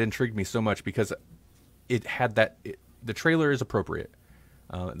trailer had intrigued me so much because it had the trailer is appropriate.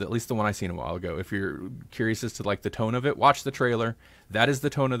 At least the one I seen a while ago. If you're curious as to like the tone of it, watch the trailer. That is the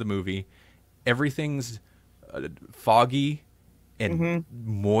tone of the movie. Everything's foggy and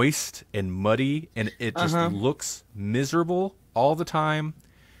moist and muddy, and it just looks miserable all the time.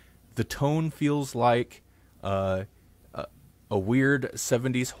 The tone feels like a weird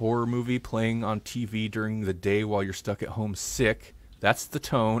 70s horror movie playing on TV during the day while you're stuck at home sick. That's the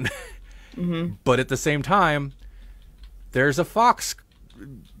tone. But at the same time, there's a fox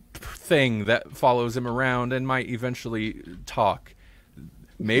thing that follows him around and might eventually talk.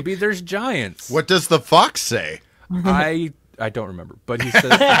 Maybe there's giants. What does the fox say? I don't remember, but he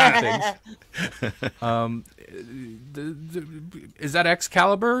says different things. Is that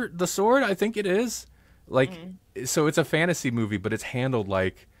Excalibur, the sword? I think it is. Like, so it's a fantasy movie, but it's handled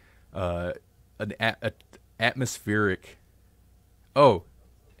like an atmospheric. Oh,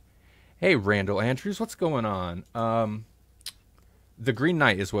 hey, Randall Andrews, what's going on? The Green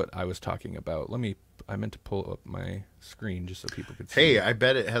Knight is what I was talking about. I meant to pull up my screen just so people could see. Hey, I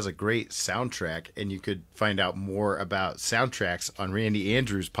bet it has a great soundtrack, and you could find out more about soundtracks on Randy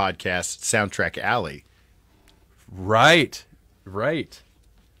Andrews' podcast, Soundtrack Alley. Right.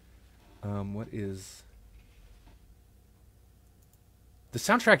 What is... The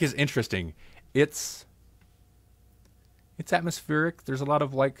soundtrack is interesting. It's atmospheric. There's a lot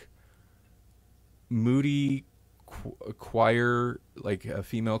of like moody choir, like a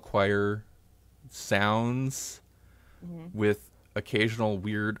female choir sounds with occasional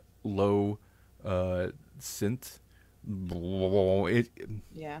weird low synth.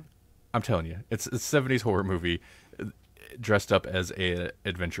 I'm telling you, it's a 70s horror movie dressed up as a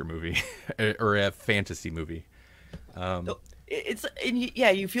adventure movie or a fantasy movie.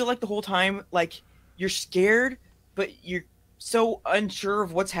 You feel like the whole time like you're scared, but you're so unsure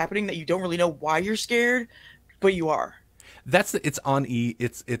of what's happening that you don't really know why you're scared, but you are.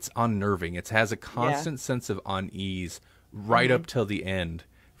 It's unnerving. It has a constant sense of unease right up till the end,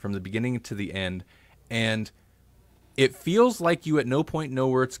 from the beginning to the end, and it feels like you at no point know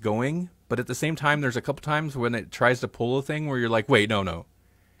where it's going, but at the same time there's a couple times when it tries to pull a thing where you're like, wait, no.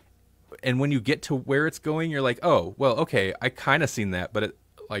 And when you get to where it's going, you're like, oh, well, okay, I kind of seen that, but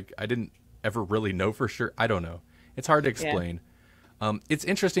I didn't ever really know for sure. I don't know. It's hard to explain. It's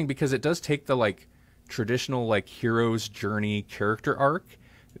interesting because it does take the like traditional like hero's journey character arc.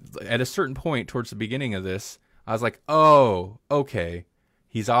 At a certain point towards the beginning of this, I was like, oh, okay,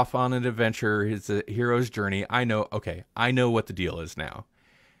 he's off on an adventure. It's a hero's journey. I know what the deal is now.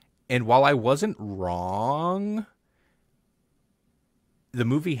 And while I wasn't wrong, the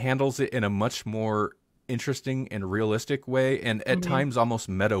movie handles it in a much more interesting and realistic way, and at times almost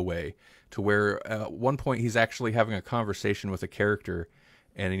meta way, to where at one point he's actually having a conversation with a character,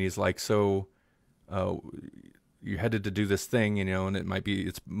 and he's like, so you're headed to do this thing, and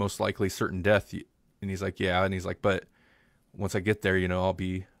it's most likely certain death. And he's like, yeah. And he's like, but once I get there, I'll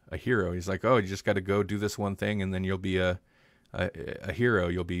be a hero. He's like, oh, you just got to go do this one thing, and then you'll be a hero.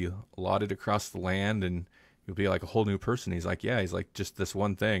 You'll be lauded across the land, and you'll be like a whole new person. He's like, yeah. He's like, just this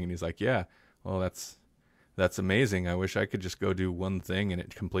one thing. And he's like, yeah, well, that's amazing. I wish I could just go do one thing and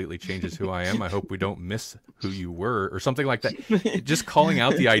it completely changes who I am. I hope we don't miss who you were, or something like that. Just calling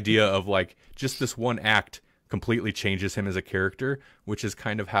out the idea of like, just this one act completely changes him as a character, which is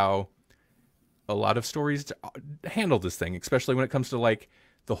kind of how a lot of stories handle this thing, especially when it comes to like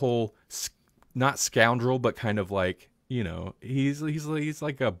the whole, not scoundrel, but kind of like, he's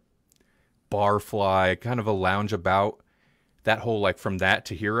like a barfly, kind of a loungeabout. That whole like from that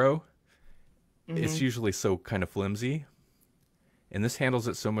to hero, it's usually so kind of flimsy, and this handles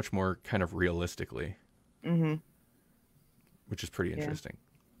it so much more kind of realistically, which is pretty interesting.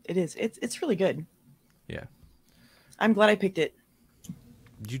 It is. It's really good. Yeah, I'm glad I picked it.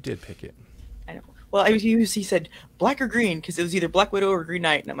 You did pick it. I know. Well, he said black or green because it was either Black Widow or Green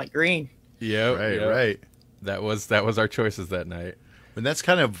Knight, and I'm like green. Yeah, right. That was our choices that night. And that's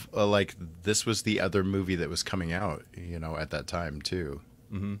kind of like this was the other movie that was coming out, at that time too.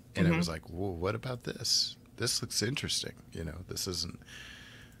 And it was like, whoa, what about this? This looks interesting. This isn't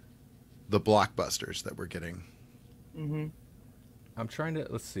the blockbusters that we're getting. I'm trying to,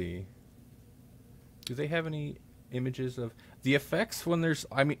 let's see. Do they have any images of the effects when there's,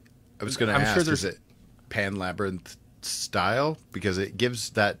 I was going to ask, sure is it Pan Labyrinth style? Because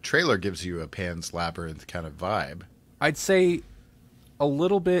that trailer gives you a Pan's Labyrinth kind of vibe. I'd say a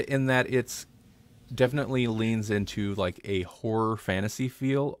little bit, in that it's definitely leans into like a horror fantasy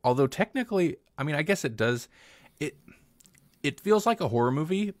feel, although technically, I guess it does. It feels like a horror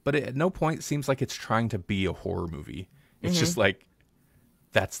movie, but it at no point seems like it's trying to be a horror movie. It's just like,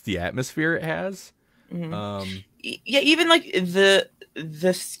 that's the atmosphere it has. Even like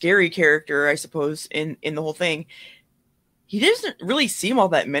the scary character, I suppose, in the whole thing, he doesn't really seem all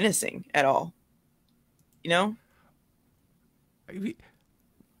that menacing at all.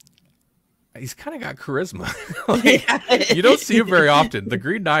 He's kind of got charisma. You don't see him very often, the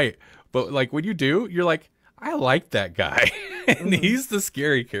Green Knight, but like when you do, you're like, I like that guy. And he's the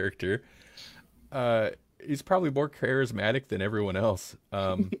scary character. He's probably more charismatic than everyone else.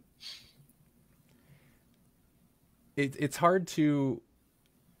 It's hard to.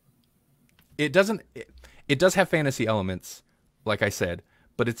 It does have fantasy elements, like I said,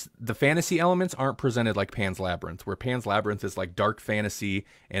 but the fantasy elements aren't presented like Pan's Labyrinth, where Pan's Labyrinth is like dark fantasy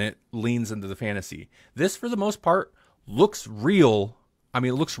and it leans into the fantasy. This, for the most part, looks real.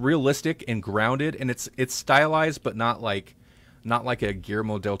 It looks realistic and grounded, and it's stylized, but not like a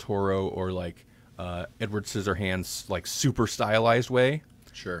Guillermo del Toro or like Edward Scissorhands like super stylized way.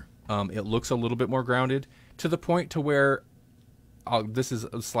 Sure. It looks a little bit more grounded, to the point to where this is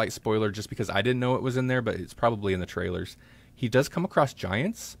a slight spoiler just because I didn't know it was in there, but it's probably in the trailers. He does come across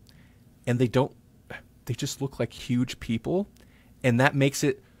giants, and they just look like huge people, and that makes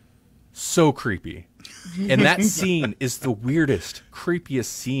it so creepy. And that scene is the weirdest, creepiest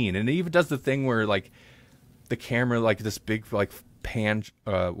scene. And it even does the thing where like the camera, like this big like pan,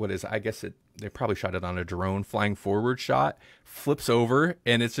 I guess they probably shot it on a drone flying forward shot, flips over,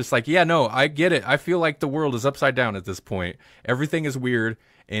 and it's just like, yeah, no, I get it. I feel like the world is upside down at this point. Everything is weird,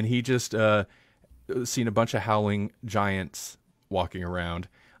 and he just seen a bunch of howling giants walking around.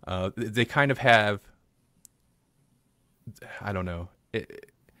 They kind of have, I don't know,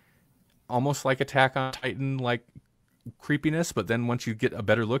 almost like Attack on Titan, like creepiness, but then once you get a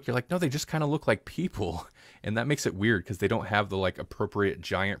better look, you're like, no, they just kind of look like people, and that makes it weird because they don't have the like appropriate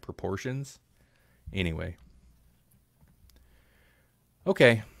giant proportions. Anyway,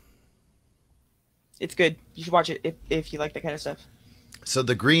 okay, it's good. You should watch it if you like that kind of stuff. So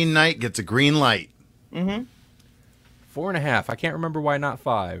the Green Knight gets a green light. 4.5. I can't remember why not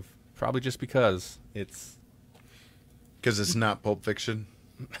 5. Probably just because it's not Pulp Fiction.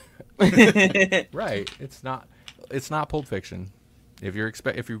 Right. It's not Pulp Fiction. If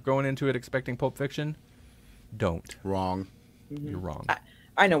you're going into it expecting Pulp Fiction, don't. Wrong. You're wrong.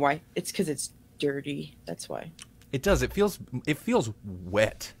 I know why. It's because it's dirty. That's why. It does. It feels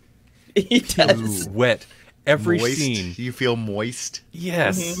wet. It does. Wet. Every moist? scene. You feel moist?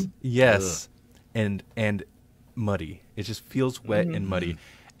 Yes. Yes. Ugh. And muddy. It just feels wet and muddy.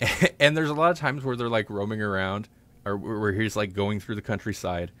 And there's a lot of times where they're like roaming around, or where he's like going through the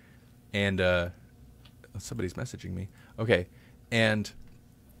countryside, and somebody's messaging me. Okay. And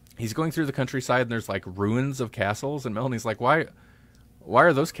he's going through the countryside, and there's like ruins of castles, and Melanie's like, why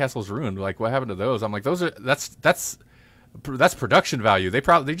are those castles ruined? Like, what happened to those? I'm like, that's production value. They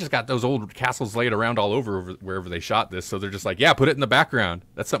just got those old castles laid around all over wherever they shot this, so they're just like, yeah, put it in the background.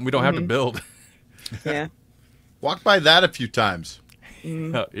 That's something we don't have to build. Yeah. Walk by that a few times.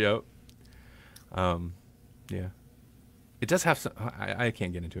 Yep. Yeah. It does have some. I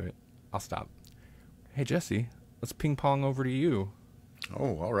can't get into it. I'll stop. Hey Jesse, let's ping pong over to you.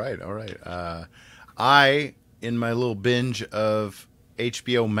 Oh, all right. I, in my little binge of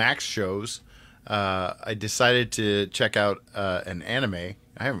HBO Max shows, I decided to check out an anime.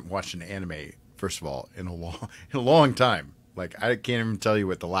 I haven't watched an anime, first of all, in a long time. Like, I can't even tell you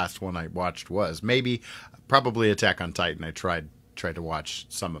what the last one I watched was. Probably Attack on Titan. I tried to watch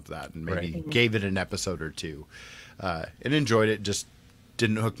some of that and maybe gave it an episode or two, and enjoyed it. Just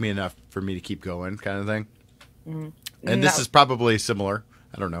didn't hook me enough for me to keep going, kind of thing. And this is probably similar.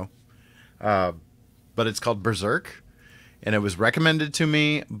 I don't know, but it's called Berserk, and it was recommended to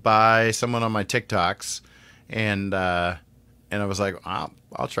me by someone on my TikToks, and I was like, I'll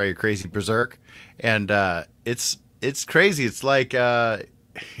try your crazy Berserk, and it's crazy. It's like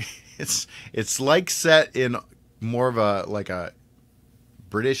it's like set in more of a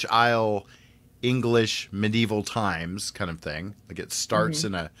British Isle English medieval times kind of thing. Like, it starts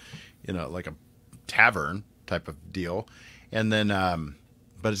in a like a tavern type of deal, and then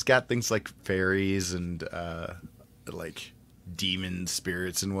but it's got things like fairies and like demon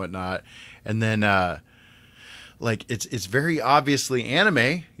spirits and whatnot, and then like it's very obviously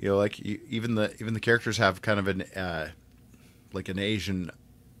anime. Like even the characters have kind of an like an Asian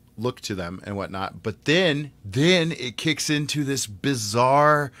look to them and whatnot, but then it kicks into this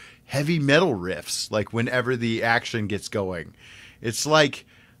bizarre heavy metal riffs, like whenever the action gets going. It's like,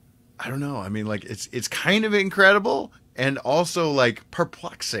 I don't know, I mean, like it's kind of incredible and also like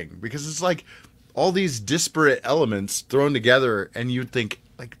perplexing, because it's like all these disparate elements thrown together, and you'd think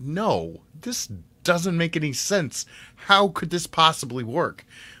like, no, this doesn't make any sense. How could this possibly work?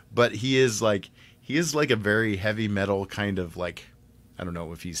 But he is like a very heavy metal kind of, like, I don't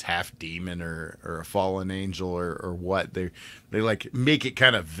know if he's half demon or a fallen angel or what. They like make it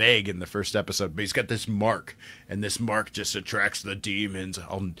kind of vague in the first episode, but he's got this mark, and this mark just attracts the demons.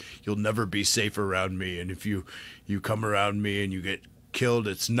 You'll never be safe around me, and if you come around me and you get killed,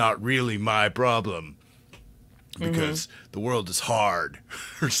 it's not really my problem, because the world is hard,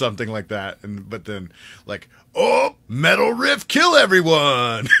 or something like that. But then, like, oh, metal riff, kill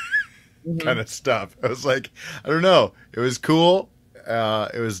everyone, kind of stuff. I was like, I don't know. It was cool.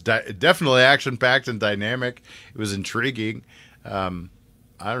 It was definitely action-packed and dynamic. It was intriguing. I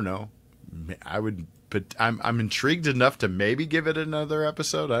don't know. I would, but I'm intrigued enough to maybe give it another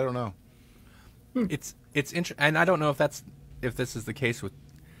episode. I don't know. It's and I don't know if this is the case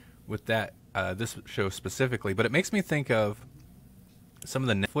with that this show specifically, but it makes me think of some of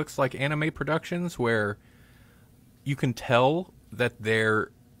the Netflix like anime productions where you can tell that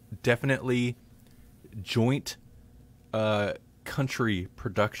they're definitely joint country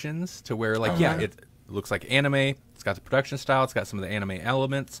productions to where like yeah, it looks like anime. It's got the production style. It's got some of the anime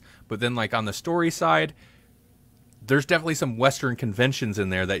elements. But then like on the story side, there's definitely some Western conventions in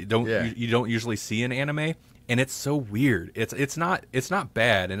there that you don't usually see in anime, and it's so weird. It's not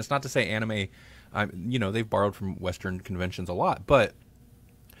bad, and it's not to say anime, you know, they've borrowed from Western conventions a lot, but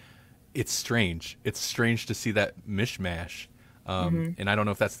it's strange. It's strange to see that mishmash, and I don't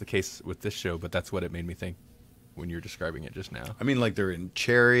know if that's the case with this show, but that's what it made me think when you're describing it just now. I mean, like they're in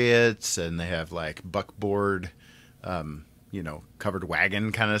chariots, and they have like buckboard, you know, covered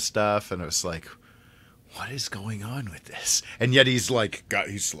wagon kind of stuff, and it was like, what is going on with this? And yet he's like,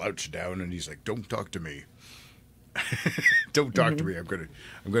 he's slouched down, and he's like, don't talk to me. Don't talk to me. I'm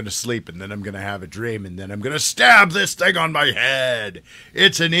going to sleep, and then I'm going to have a dream, and then I'm going to stab this thing on my head.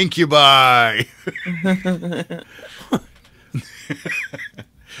 It's an incubi.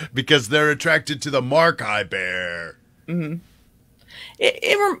 Because they're attracted to the Markai bear.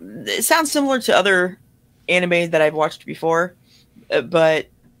 It sounds similar to other anime that I've watched before, but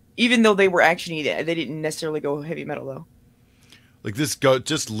even though they were actiony, they didn't necessarily go heavy metal though. Like this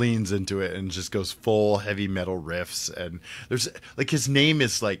just leans into it and just goes full heavy metal riffs, and there's like his name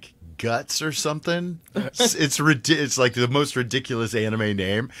is like Guts or something. It's like the most ridiculous anime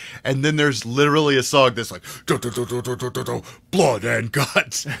name, and then there's literally a song that's like blood and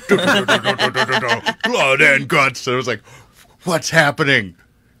guts, blood and guts. So it was like, what's happening?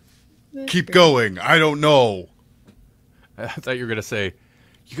 Keep going. I don't know. I thought you were gonna say,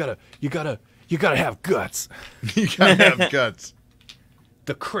 you gotta have guts. You gotta have guts.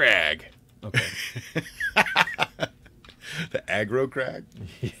 The crag. Okay. The aggro crag.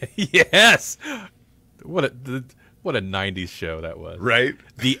 Yes. What a 90s show that was. Right.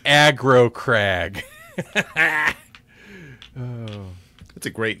 The aggro crag. Oh. It's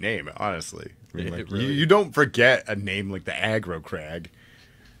a great name, honestly. I mean, like, really you don't forget a name like the aggro crag.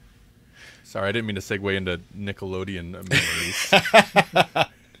 Sorry, I didn't mean to segue into Nickelodeon memories.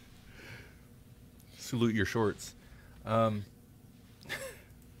 Salute your shorts. I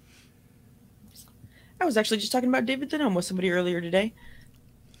was actually just talking about David Dunham with somebody earlier today.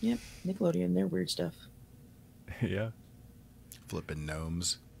 Yep, Nickelodeon, their weird stuff. Yeah. Flipping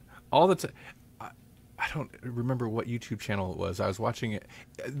gnomes. All the time. I don't remember what YouTube channel it was. I was watching it.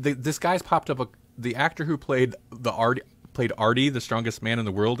 This guy's popped up. The actor who played Artie, the strongest man in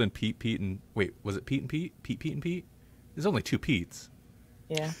the world, and Pete, and... Wait, was it Pete and Pete? Pete and Pete? There's only 2 Petes.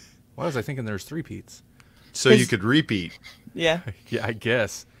 Yeah. Why was I thinking there's 3 Petes? So you could repeat. Yeah. Yeah, I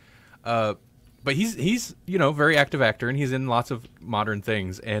guess. But he's you know, very active actor, and he's in lots of modern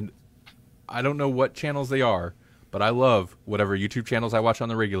things, and I don't know what channels they are, but I love whatever YouTube channels I watch on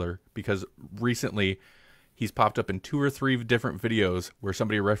the regular, because recently he's popped up in 2 or 3 different videos where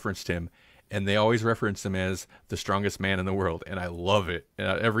somebody referenced him, and they always reference him as the strongest man in the world, and I love it.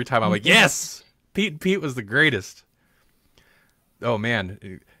 And every time I'm like, yes! Pete was the greatest. Oh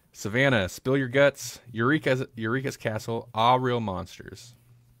man, Savannah, Spill Your Guts, Eureka's Castle, Ah Real Monsters.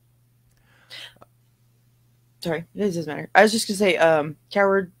 Sorry, it doesn't matter. I was just gonna say,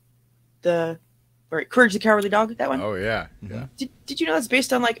 Courage the Cowardly Dog. That one. Oh yeah, yeah. Did you know that's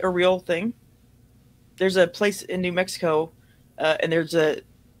based on like a real thing? There's a place in New Mexico, and there's a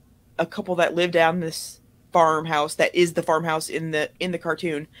couple that live down this farmhouse that is the farmhouse in the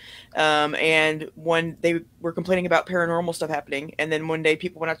cartoon, and when they were complaining about paranormal stuff happening, and then one day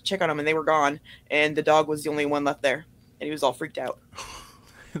people went out to check on them and they were gone, and the dog was the only one left there, and he was all freaked out.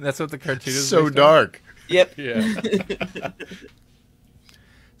 That's what the cartoon is. So dark. Yep. Yeah.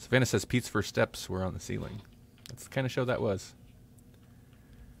 Savannah says Pete's first steps were on the ceiling. That's the kind of show that was.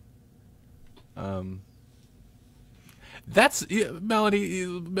 That's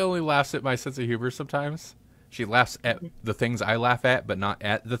Melanie laughs at my sense of humor sometimes. She laughs at the things I laugh at, but not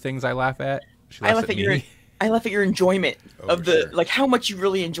at the things I laugh at. She laughs at me. I laugh at your enjoyment of the sure. like how much you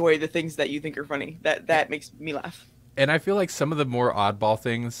really enjoy the things that you think are funny. That makes me laugh. And I feel like some of the more oddball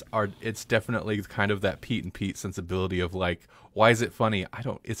things it's definitely kind of that Pete and Pete sensibility of like, why is it funny?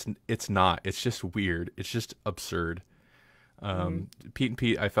 It's not. It's just weird. It's just absurd. Pete and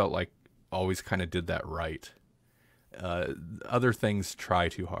Pete, I felt like always kind of did that right. Other things try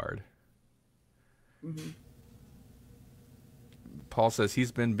too hard. Paul says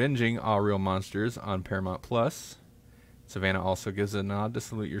he's been binging All Real Monsters on Paramount Plus. Savannah also gives a nod to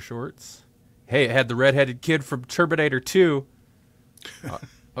Salute Your Shorts. Hey, it had the redheaded kid from Terminator 2. I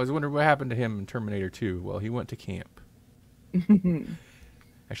was wondering what happened to him in Terminator 2. Well, he went to camp.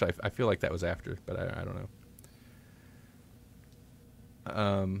 Actually, I feel like that was after, but I don't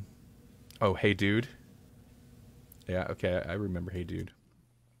know. Oh, Hey Dude. Yeah, okay, I remember Hey Dude.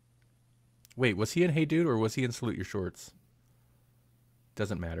 Wait, was he in Hey Dude or was he in Salute Your Shorts?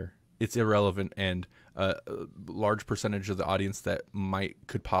 Doesn't matter. It's irrelevant, and a large percentage of the audience that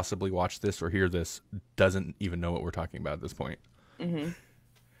could possibly watch this or hear this doesn't even know what we're talking about at this point. Mm-hmm.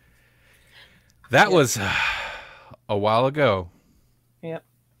 That was a while ago. Yep.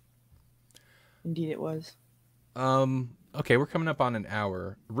 Indeed, it was. Okay, we're coming up on an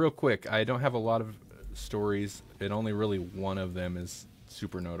hour. Real quick, I don't have a lot of stories, and only really one of them is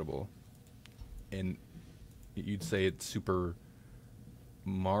super notable. And you'd say it's Super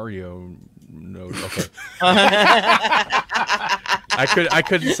Mario node. Okay. I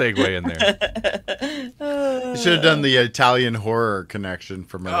couldn't segue in there. You should have done the Italian horror connection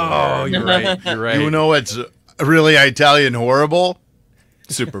from earlier. Oh, you're right. You're right. You know what's really Italian horrible?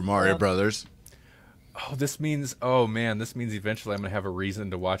 Super Mario Brothers. Oh, this means eventually I'm gonna have a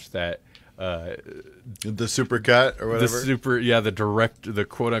reason to watch that. The super cut or whatever. The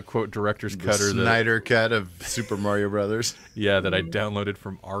quote unquote director's cut, or the Snyder cut of Super Mario Brothers. Yeah, that I downloaded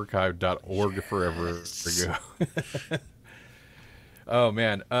from archive.org forever ago. Oh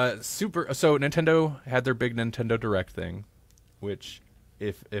man, So Nintendo had their big Nintendo Direct thing, which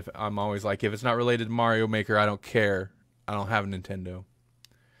if I'm always like, if it's not related to Mario Maker, I don't care. I don't have a Nintendo.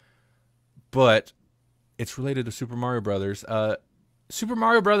 But it's related to Super Mario Brothers. Super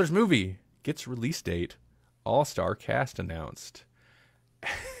Mario Brothers movie gets release date. All-star cast announced.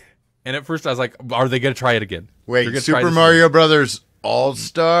 And at first I was like, are they going to try it again? Wait, Super Mario Brothers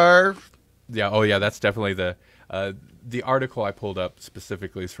All-Star? Yeah, oh yeah, that's definitely the article I pulled up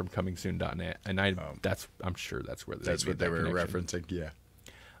specifically is from comingsoon.net, and I'm sure that's where that's what they were referencing. Yeah.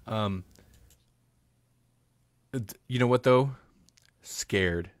 You know what though?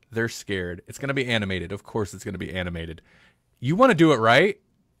 Scared. They're scared. It's going to be animated. Of course, it's going to be animated. You want to do it right?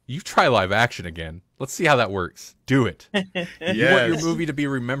 You try live action again. Let's see how that works. Do it. You want your movie to be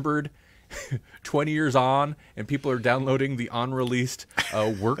remembered 20 years on, and people are downloading the unreleased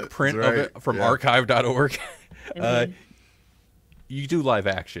work print of it from archive.org. You do live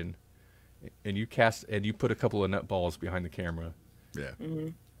action, and you put a couple of nutballs behind the camera. Yeah. Mm-hmm.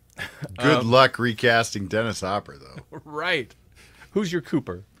 Good luck recasting Dennis Hopper, though. Right. Who's your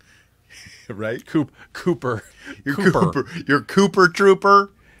Cooper? Right? Cooper. Your Cooper. Your Cooper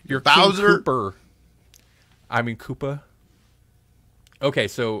Trooper. Your Bowser. Cooper. I mean Koopa. Okay,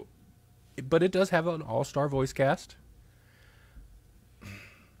 so, but it does have an all-star voice cast.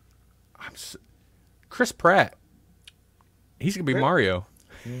 Chris Pratt. He's gonna be Mario.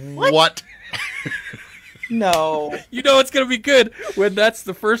 What? No. You know it's gonna be good when that's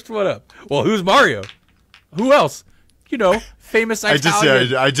the first one up. Well, who's Mario? Who else? You know, famous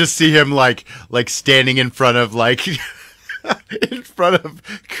Italian. I just see him like standing in front of in front of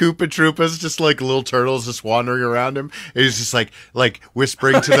Koopa Troopas, just like little turtles just wandering around him. And he's just like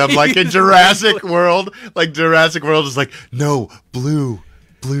whispering to them like in Jurassic World. Like Jurassic World is like, no, blue,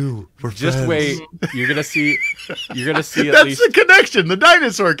 we're just friends. Wait. You're gonna see at That's least the connection, the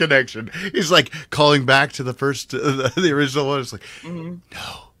dinosaur connection. He's like calling back to the first, the original one. It's like,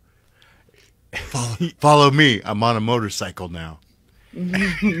 no. Follow me. I'm on a motorcycle now.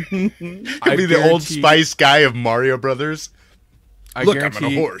 I'd be the Old Spice guy of Mario Brothers. Look, I'm on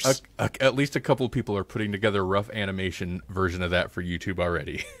a horse. At least a couple of people are putting together a rough animation version of that for YouTube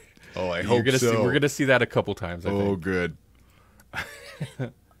already. Oh, I hope so. We're gonna see that a couple times. I think. Good.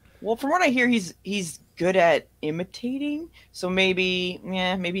 Well, from what I hear, he's good at imitating. So maybe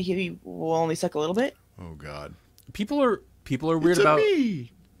he will only suck a little bit. Oh God. People are weird about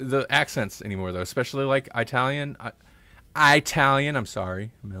the accents anymore, though, especially like Italian. Italian. I'm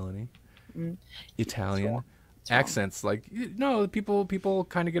sorry, Melanie. Italian accents. Like, no, people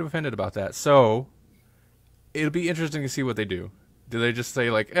kind of get offended about that. So it'll be interesting to see what they do. Do they just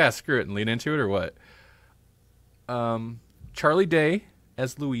say like, screw it and lean into it, or what? Charlie Day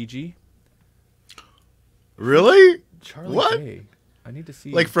as Luigi. Really? Charlie Day. I need to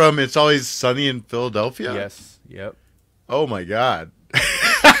see. Like from It's Always Sunny in Philadelphia? Yes. Yep. Oh my God.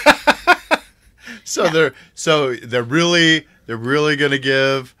 They're really gonna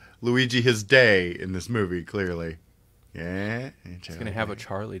give Luigi his day in this movie, clearly. Yeah. He's gonna have a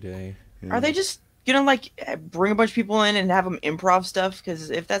Charlie Day. Yeah. Are they just gonna like bring a bunch of people in and have them improv stuff? Because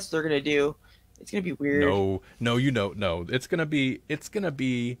if that's what they're gonna do, it's gonna be weird. No. It's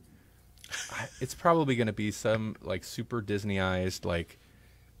probably gonna be some like super Disneyized, like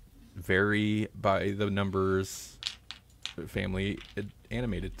very by the numbers family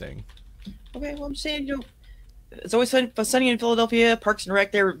animated thing. Okay, well I'm saying, It's Always Sunny in Philadelphia, Parks and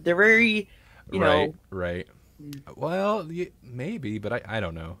Rec. They're very, you know. Right. Well, maybe, but I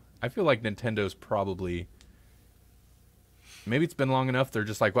don't know. I feel like Nintendo's probably. Maybe it's been long enough. They're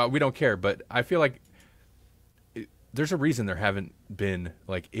just like, well, we don't care. But I feel like there's a reason there haven't been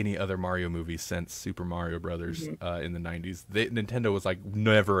like any other Mario movies since Super Mario Brothers in the 90s. Nintendo was like,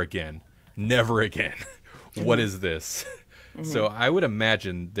 never again, never again. What is this? So I would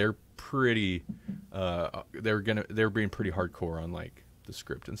imagine they're pretty, they're being pretty hardcore on like the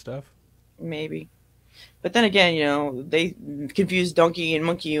script and stuff. Maybe. But then again, you know, they confused Donkey and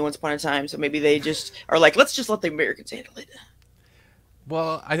Monkey once upon a time, so maybe they just are like, let's just let the Americans handle it.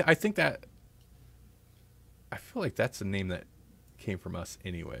 Well, I think that, I feel like that's a name that came from us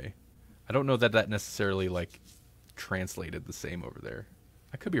anyway. I don't know that that necessarily like translated the same over there.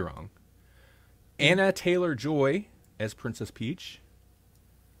 I could be wrong. Anna Taylor-Joy as Princess Peach.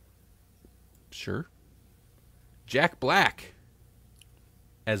 Sure. Jack Black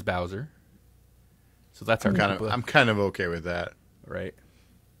as Bowser. So that's our I'm kind of okay with that. Right.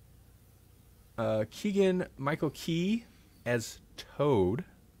 Keegan Michael Key as Toad.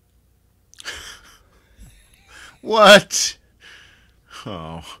 What?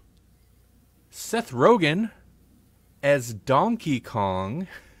 Oh. Seth Rogen as Donkey Kong.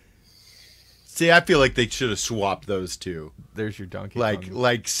 See, I feel like they should have swapped those two. There's your Donkey Kong.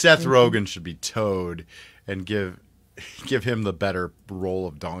 Like Seth Rogen should be Toad and give him the better role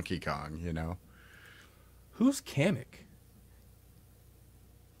of Donkey Kong, you know? Who's Kamek?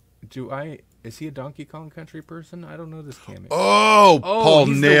 Is he a Donkey Kong Country person? I don't know this Kamek. Oh, Paul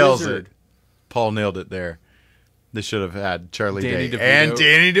he's the nails wizard. it. Paul nailed it there. They should have had Charlie Danny Day DeVito. and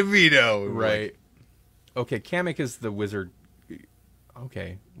Danny DeVito. Right. Okay, Kamek is the wizard.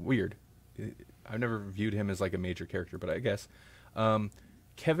 Okay, weird. I've never viewed him as like a major character, but I guess.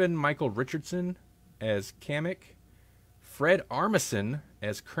 Kevin Michael Richardson as Kamek. Fred Armisen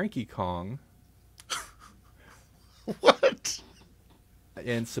as Cranky Kong. What?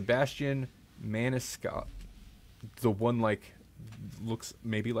 And Sebastian Maniscalco, the one like looks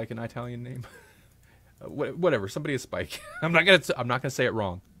maybe like an Italian name. Whatever, somebody is Spike. I'm not gonna say it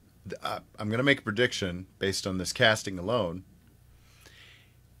wrong. I'm gonna make a prediction based on this casting alone.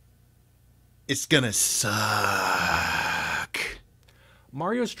 It's gonna suck.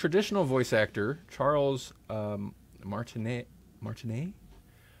 Mario's traditional voice actor Charles Martinet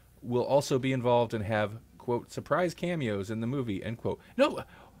will also be involved and have, quote, surprise cameos in the movie, end quote. No,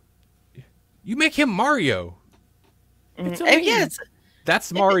 you make him Mario. It's Yes.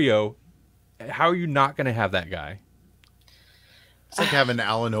 That's Mario. How are you not going to have that guy? It's like having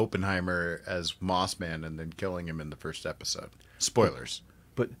Alan Oppenheimer as Mossman and then killing him in the first episode. Spoilers.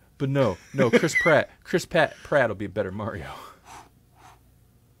 But no, Chris Pratt will be a better Mario.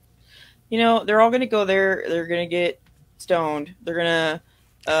 You know, they're all going to go there. They're going to get stoned. They're going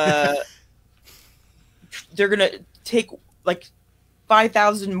to take like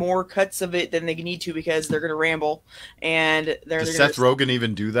 5,000 more cuts of it than they need to because they're going to ramble. And Does Seth Rogen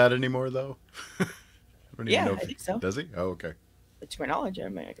even do that anymore, though? I think so. Does he? Oh, okay. To my knowledge, I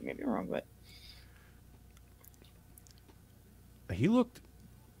may be wrong, but He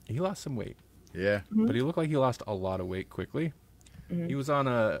lost some weight. Yeah. Mm-hmm. But he looked like he lost a lot of weight quickly. Mm-hmm. He was on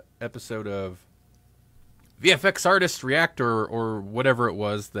a episode of VFX Artist Reactor or whatever it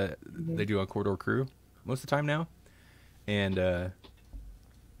was that they do on Corridor Crew most of the time now. And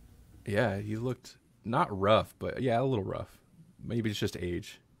yeah, he looked not rough, but yeah, a little rough. Maybe it's just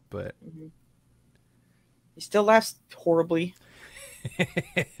age, but he still laughs horribly.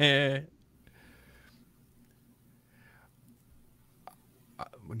 You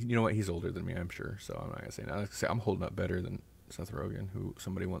know what? He's older than me, I'm sure. So I'm not gonna say now. I'm holding up better than Seth Rogen, who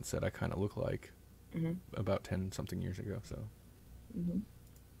somebody once said I kind of look like about 10-something years ago. So,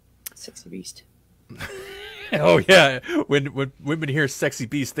 Sexy beast. oh yeah, when women hear "sexy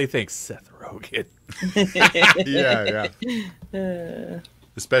beast," they think Seth Rogen. yeah.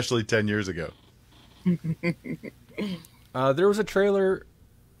 Especially 10 years ago. There was a trailer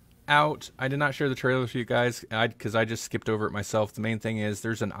out. I did not share the trailer with you guys because I just skipped over it myself. The main thing is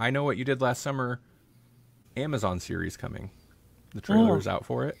there's an I Know What You Did Last Summer Amazon series coming. The trailer is out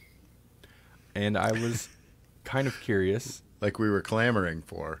for it. And I was kind of curious. Like we were clamoring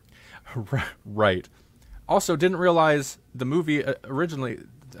for. Right. Also, didn't realize the movie originally,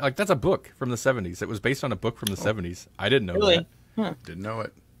 like that's a book from the 70s. It was based on a book from the 70s. I didn't know that. Huh. Didn't know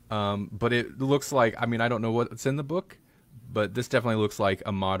it. But it looks like, I mean, I don't know what's in the book, but this definitely looks like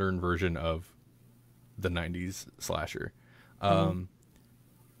a modern version of the 90s slasher. And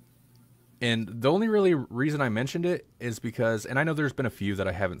the only really reason I mentioned it is because, and I know there's been a few that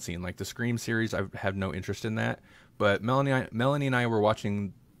I haven't seen, like the Scream series, I have no interest in that. But Melanie and I were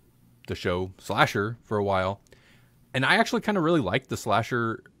watching the show Slasher for a while, and I actually kind of really liked the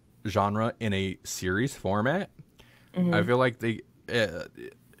slasher genre in a series format. I feel like they,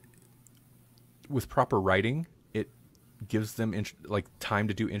 with proper writing, it gives them like time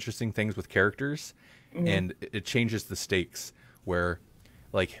to do interesting things with characters, and it changes the stakes. Where,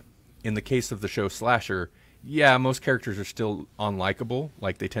 like, in the case of the show Slasher, yeah, most characters are still unlikable,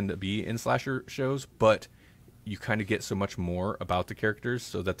 like they tend to be in slasher shows, but you kind of get so much more about the characters,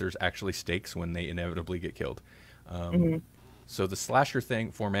 so that there's actually stakes when they inevitably get killed. So the slasher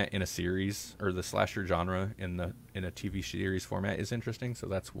format in a series, or the slasher genre in a TV series format, is interesting. So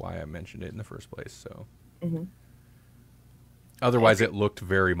that's why I mentioned it in the first place. So otherwise, it looked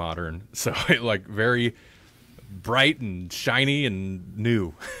very modern. So it like very bright and shiny and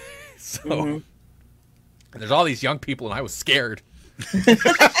new. So there's all these young people, and I was scared.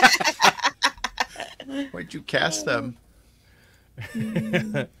 Why'd you cast them?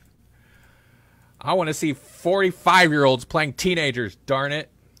 I want to see 45-year-olds playing teenagers, darn it.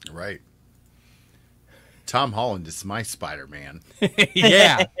 Right. Tom Holland is my Spider-Man.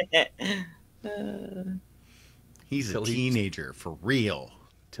 Yeah. He's a teenager for real.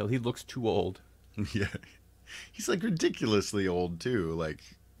 Till he looks too old. Yeah. He's like ridiculously old too, like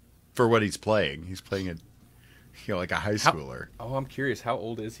for what he's playing. He's playing like a high schooler. I'm curious, how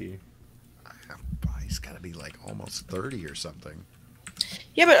old is he? He's got to be like almost 30 or something.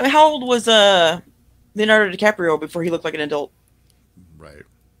 Yeah, but how old was Leonardo DiCaprio before he looked like an adult? Right.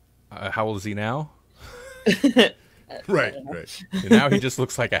 How old is he now? Right. And now he just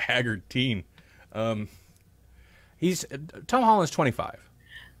looks like a haggard teen. Tom Holland's 25,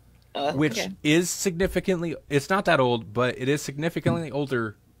 which is significantly. It's not that old, but it is significantly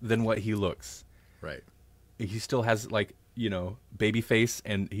older than what he looks. Right. He still has like baby face,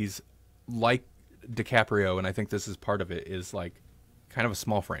 and he's like DiCaprio, and I think this is part of it. Is like kind of a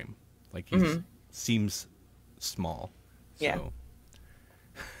small frame, like he seems small. Yeah. So.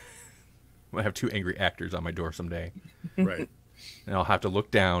 I'm gonna have 2 angry actors on my door someday. Right. And I'll have to look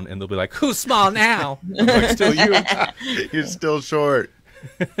down, and they'll be like, "Who's small now?" I'm like, "Still you." You're still short.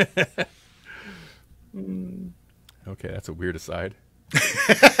 Okay, that's a weird aside.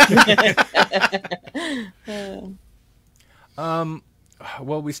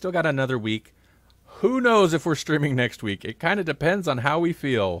 Well, we still got another week. Who knows if we're streaming next week? It kind of depends on how we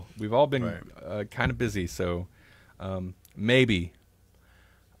feel. We've all been kind of busy, so maybe.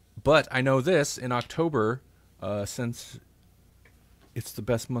 But I know this, in October, since it's the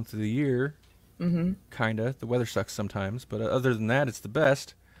best month of the year, kind of. The weather sucks sometimes, but other than that, it's the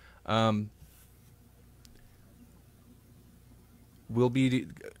best. We'll be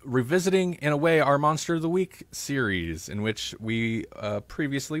revisiting, in a way, our Monster of the Week series, in which we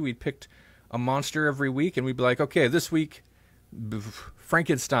previously we picked a monster every week, and we'd be like, okay, this week,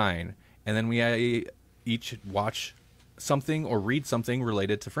 Frankenstein, and then we each watch something or read something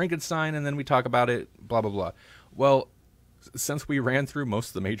related to Frankenstein, and then we talk about it, blah, blah, blah. Well, since we ran through most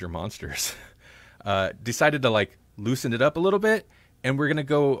of the major monsters, decided to like loosen it up a little bit, and we're going to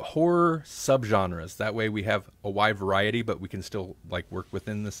go horror subgenres. That way we have a wide variety, but we can still like work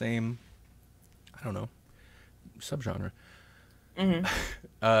within the same, I don't know, subgenre.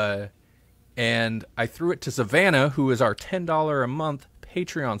 And I threw it to Savannah, who is our $10 a month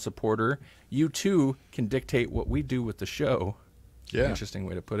Patreon supporter. You too can dictate what we do with the show. Yeah. Interesting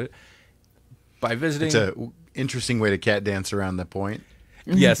way to put it. By visiting. It's an interesting way to cat dance around the point.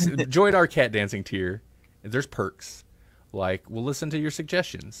 Yes. Join our cat dancing tier. There's perks. Like, we'll listen to your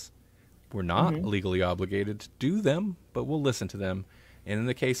suggestions. We're not legally obligated to do them, but we'll listen to them. And in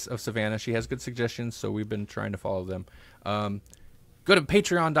the case of Savannah, she has good suggestions, so we've been trying to follow them. Go to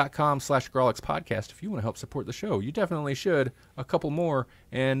patreon.com/Grawlix podcast if you want to help support the show. You definitely should. A couple more,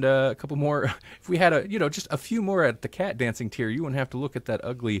 and a couple more. If we had just a few more at the cat dancing tier, you wouldn't have to look at that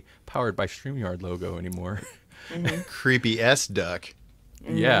ugly powered by StreamYard logo anymore. Creepy S duck.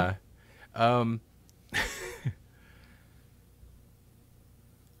 Yeah.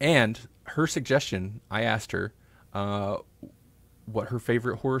 And her suggestion, I asked her what her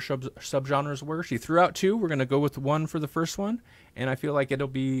favorite horror subgenres were. She threw out 2. We're going to go with one for the first one, and I feel like it'll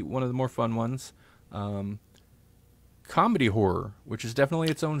be one of the more fun ones. Comedy horror, which is definitely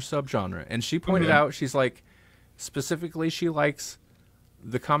its own subgenre. And she pointed out, she's like, specifically she likes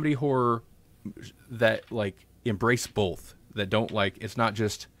the comedy horror that like embrace both, that don't like, it's not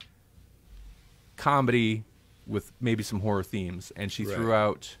just comedy with maybe some horror themes. And she threw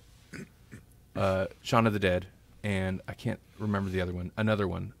out Shaun of the Dead, and I can't remember the other one, another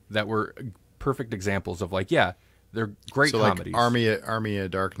one, that were perfect examples of like, yeah, they're great comedies. Like Army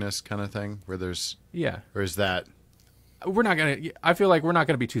of Darkness kind of thing, where there's or is that I feel like we're not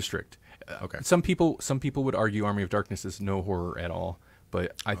gonna be too strict. Okay. Some people would argue Army of Darkness is no horror at all,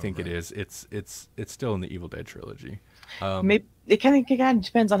 but I think it is. It's still in the Evil Dead trilogy. Maybe it kind of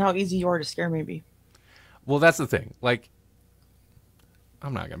depends on how easy you are to scare, maybe. Well, that's the thing. Like,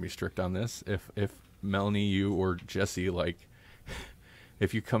 I'm not gonna be strict on this. If Melanie, you, or Jesse, like,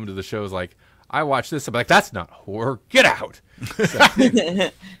 if you come to the shows like, I watch this, I'm like, that's not horror. Get out.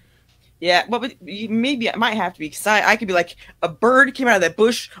 So. Yeah, well, but maybe I might have to be, because I could be like, a bird came out of that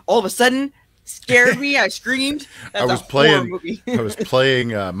bush all of a sudden, scared me, I screamed. That's I was a playing horror movie. I was playing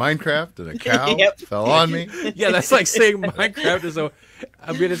Minecraft and a cow fell on me. Yeah, that's like saying Minecraft is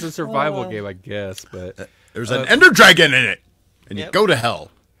it's a survival game, I guess, but There's an ender dragon in it, and you Yep. go to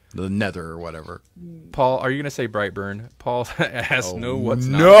hell, the Nether or whatever. Paul, are you gonna say Brightburn? Paul has no what's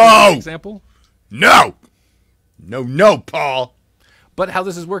no! not for example. No, no, Paul. But how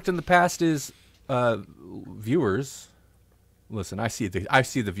this has worked in the past is, viewers, listen, I see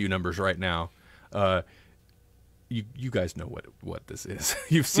the view numbers right now. You guys know what this is.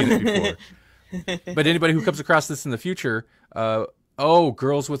 You've seen it before. But anybody who comes across this in the future,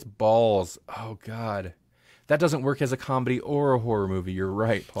 girls with balls. Oh God, that doesn't work as a comedy or a horror movie. You're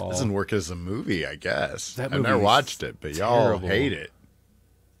right, Paul. Doesn't work as a movie, I guess. That I've never movie's watched it, but y'all terrible. hate it.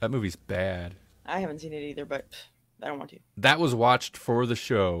 That movie's bad. I haven't seen it either, but I don't want to. That was watched for the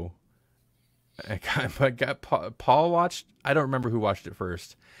show. Paul watched. I don't remember who watched it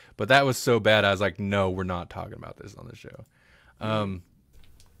first, but that was so bad. I was like, no, we're not talking about this on the show.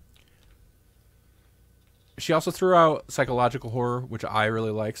 She also threw out psychological horror, which I really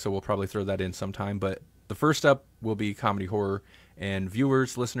like, so we'll probably throw that in sometime. But the first up will be comedy horror. And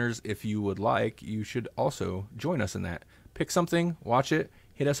viewers, listeners, if you would like, you should also join us in that. Pick something, watch it,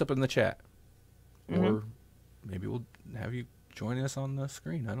 hit us up in the chat. Or maybe we'll have you join us on the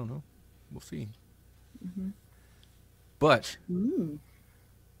screen. I don't know. We'll see. But,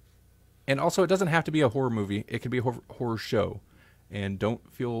 and also it doesn't have to be a horror movie. It could be a horror show. And don't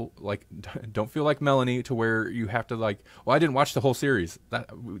feel like Melanie to where you have to like, well, I didn't watch the whole series.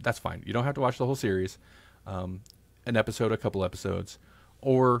 That's fine. You don't have to watch the whole series. An episode, a couple episodes,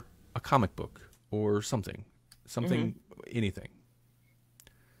 or a comic book, or something, anything.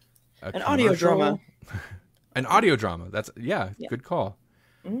 An audio drama. An audio drama. That's good call.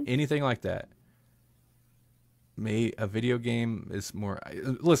 Anything like that. A video game is more.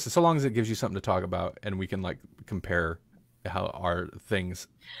 Listen, so long as it gives you something to talk about, and we can like compare how our things.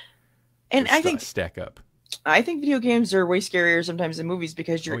 And I think stack up. I think video games are way scarier sometimes than movies,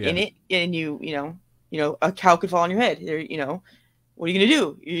 because you're in it, and you know a cow could fall on your head. What are you gonna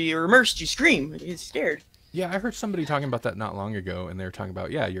do? You're immersed. You scream. You're scared. Yeah, I heard somebody talking about that not long ago, and they were talking about,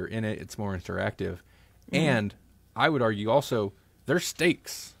 you're in it, it's more interactive. And I would argue also, there's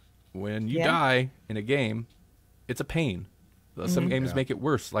stakes. When you die in a game, it's a pain. Some games make it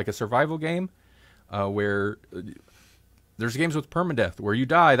worse, like a survival game, where there's games with permadeath, where you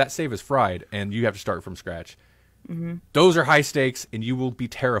die, that save is fried, and you have to start from scratch. Those are high stakes, and you will be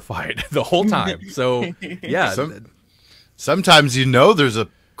terrified the whole time. So, yeah. Sometimes there's a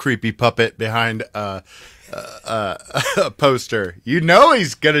creepy puppet behind a poster.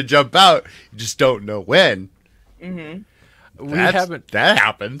 He's gonna jump out. You just don't know when. That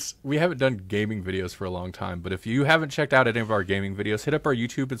happens. We haven't done gaming videos for a long time, but if you haven't checked out any of our gaming videos, hit up our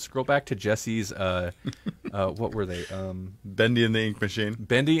YouTube and scroll back to Jesse's. What were they? Bendy and the Ink Machine.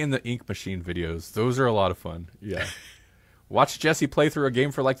 Bendy and the Ink Machine videos. Those are a lot of fun. Yeah. Watch Jesse play through a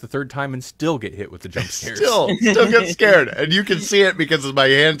game for like the third time and still get hit with the jump scares. Still get scared. And you can see it because of my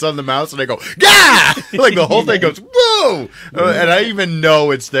hands on the mouse and I go, Gah! Like the whole thing goes, whoa! And I even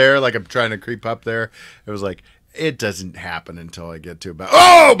know it's there, like I'm trying to creep up there. It was like, it doesn't happen until I get to about,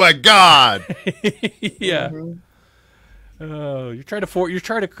 oh my God! Yeah. Oh, you're trying to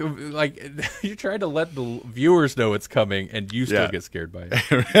let the viewers know it's coming and you still get scared by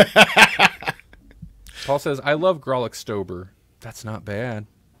it. Paul says, I love Grawlix Stober. That's not bad.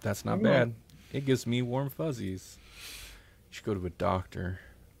 Bad. It gives me warm fuzzies. You should go to a doctor.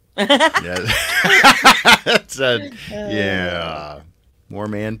 Yeah.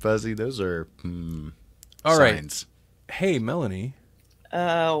 Warm and fuzzy. Those are all signs. Right. Hey, Melanie.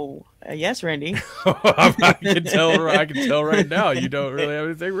 Yes, Randy. I can tell right now you don't really have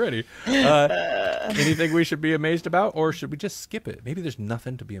anything ready. Anything we should be amazed about, or should we just skip it? Maybe there's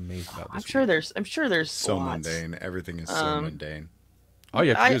nothing to be amazed about. I'm sure there's so lots. mundane. Everything is so mundane. All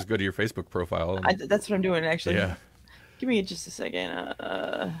you have to do is go to your Facebook profile. That's what I'm doing, actually. Yeah. Give me just a second.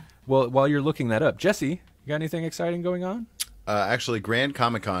 Well, while you're looking that up, Jesse, you got anything exciting going on? Actually, Grand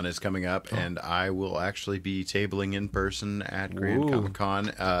Comic Con is coming up, and I will actually be tabling in person at Grand Comic Con,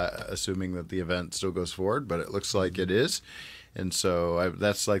 assuming that the event still goes forward, but it looks like it is. And so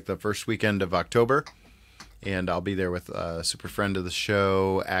that's like the first weekend of October, and I'll be there with a super friend of the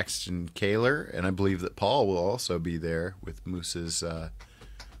show, Axton Kaler, and I believe that Paul will also be there with Moose's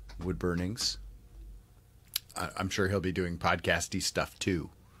wood burnings. I'm sure he'll be doing podcasty stuff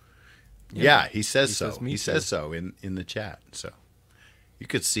too. Yeah, he says so. He says so in the chat. So you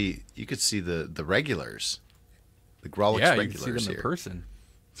could see the regulars, the Grawlix regulars you can see them here in person.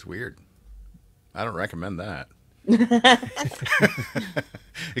 It's weird. I don't recommend that.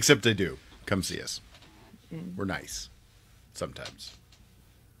 Except I do. Come see us. We're nice sometimes.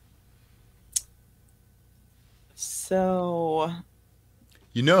 So,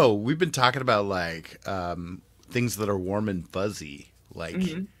 we've been talking about like things that are warm and fuzzy, like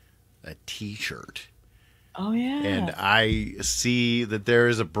a T-shirt. Oh yeah. And I see that there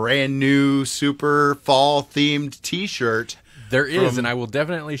is a brand new super fall themed T-shirt. There is, and I will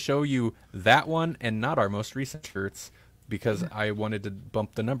definitely show you that one and not our most recent shirts because I wanted to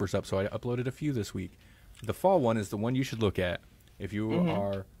bump the numbers up, so I uploaded a few this week. The fall one is the one you should look at if you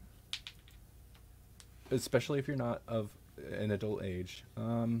are, especially if you're not of an adult age.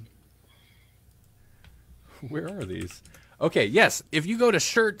 Where are these? Okay, yes, if you go to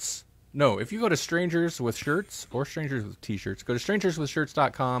Strangers with Shirts or Strangers with T-shirts, go to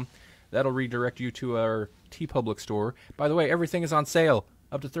strangerswithshirts.com. That'll redirect you to our TeePublic store. By the way, everything is on sale,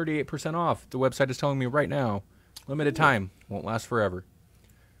 up to 38% off. The website is telling me right now. Limited time. Won't last forever.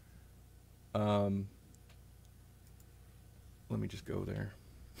 Let me just go there.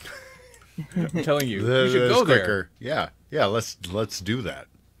 I'm telling you, you should go there. Yeah, let's do that.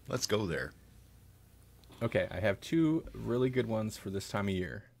 Let's go there. Okay, I have two really good ones for this time of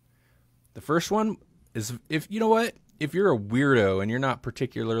year. The first one is, if you're a weirdo and you're not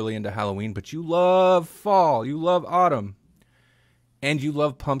particularly into Halloween, but you love fall, you love autumn, and you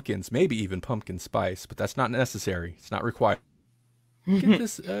love pumpkins, maybe even pumpkin spice, but that's not necessary. It's not required.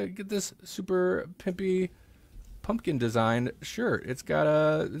 Get this super pimpy pumpkin design shirt. It's got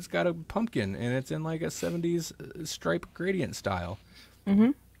a pumpkin, and it's in like a 70s stripe gradient style.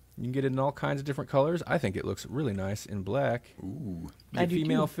 You can get it in all kinds of different colors. I think it looks really nice in black. Ooh,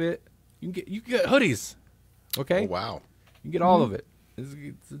 female fit. You can get hoodies. Okay. Oh, wow. You can get all of it.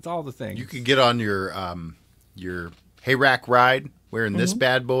 It's all the things. You could get on your hayrack ride wearing this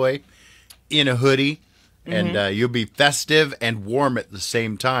bad boy in a hoodie, and you'll be festive and warm at the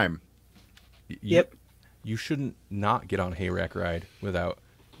same time. Yep. You shouldn't not get on hayrack ride without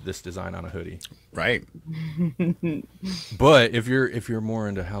this design on a hoodie. Right. But if you're more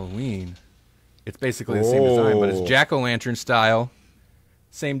into Halloween, it's basically the same design, but it's jack-o'-lantern style.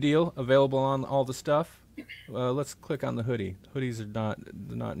 Same deal, available on all the stuff. Let's click on the hoodie. Hoodies are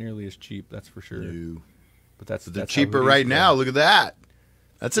not nearly as cheap, that's for sure. No. But that's cheaper right now. Look at that.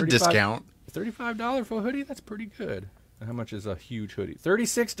 That's a discount. $35 for a hoodie. That's pretty good. And how much is a huge hoodie?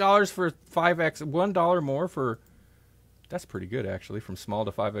 $36 for 5X. $1 more for. That's pretty good actually, from small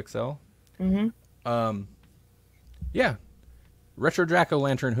to 5XL. Yeah. Retro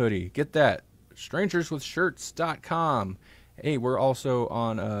Jack-o'-lantern hoodie. Get that. Strangerswithshirts.com. Hey, we're also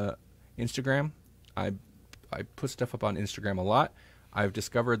on Instagram. I put stuff up on Instagram a lot. I've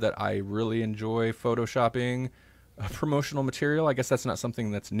discovered that I really enjoy photoshopping promotional material. I guess that's not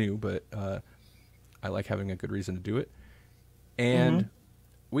something that's new, but I like having a good reason to do it. And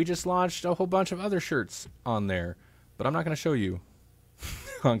we just launched a whole bunch of other shirts on there, but I'm not going to show you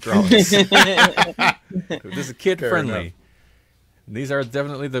on Grawlix. This is kid-friendly. These are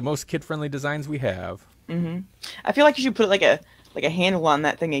definitely the most kid-friendly designs we have. I feel like you should put like a handle on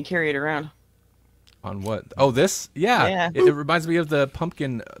that thing and carry it around. On what? Oh, this? Yeah. It reminds me of the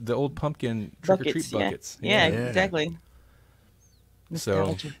old pumpkin trick-or-treat buckets. Yeah, exactly.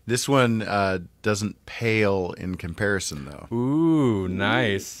 So this one doesn't pale in comparison, though. Ooh,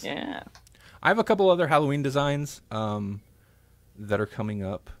 nice. Yeah. I have a couple other Halloween designs that are coming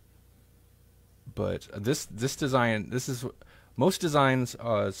up, but this design, most designs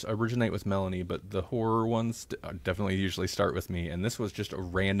originate with Melanie, but the horror ones definitely usually start with me. And this was just a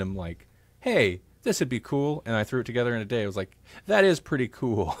random hey, this would be cool, and I threw it together in a day. I was like, that is pretty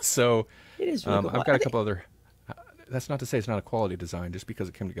cool. So it is really cool. I've got a couple other. That's not to say it's not a quality design, just because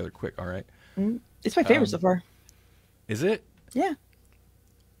it came together quick. All right. It's my favorite so far. Is it? Yeah.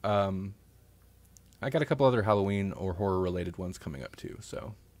 I got a couple other Halloween or horror related ones coming up too,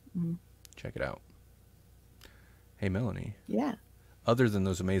 so check it out. Hey, Melanie. Yeah. Other than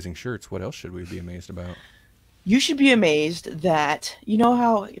those amazing shirts, what else should we be amazed about? You should be amazed that, you know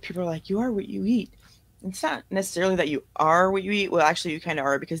how people are like, you are what you eat. It's not necessarily that you are what you eat. Well, actually, you kind of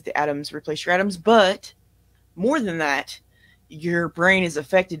are, because the atoms replace your atoms. But more than that, your brain is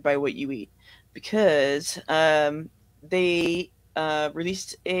affected by what you eat. Because they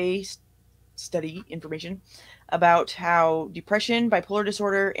released a study information about how depression, bipolar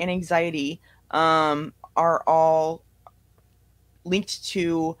disorder, and anxiety are all linked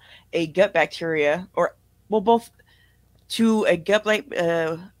to a gut bacteria, or well, both to a gut like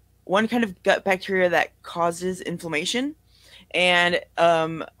one kind of gut bacteria that causes inflammation, and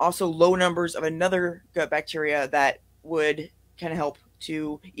also low numbers of another gut bacteria that would kind of help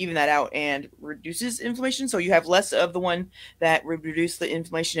to even that out and reduces inflammation. So you have less of the one that would reduce the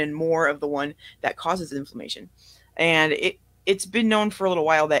inflammation and more of the one that causes inflammation. And it's been known for a little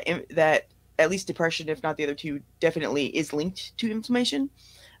while that at least depression, if not the other two, definitely is linked to inflammation.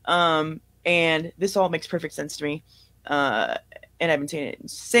 And this all makes perfect sense to me. And I've been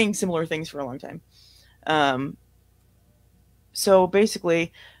saying similar things for a long time. So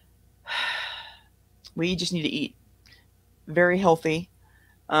basically, we just need to eat very healthy,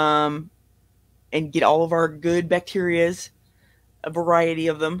 and get all of our good bacterias, a variety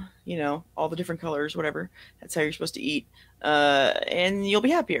of them, all the different colors, whatever. That's how you're supposed to eat. And you'll be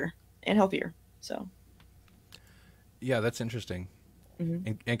happier and healthier. So. Yeah, that's interesting.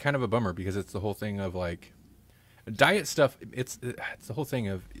 Mm-hmm. And kind of a bummer, because it's the whole thing of like diet stuff. It's the whole thing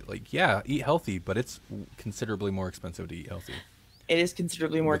of like, yeah, eat healthy, but it's considerably more expensive to eat healthy. It is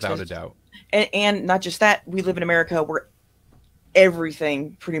considerably more without expensive. a doubt. And not just that, we live in America where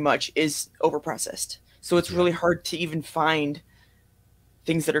everything pretty much is overprocessed. So it's really hard to even find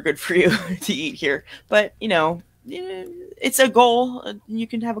things that are good for you to eat here. But, it's a goal. You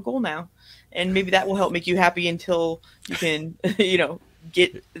can have a goal now. And maybe that will help make you happy until you can,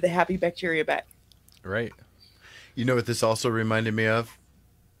 get the happy bacteria back. Right. You know what this also reminded me of?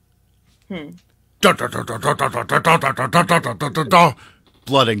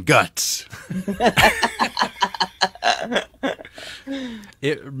 Blood and guts.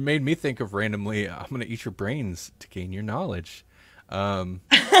 It made me think of randomly, I'm going to eat your brains to gain your knowledge. Like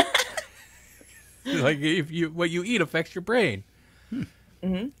what you eat affects your brain.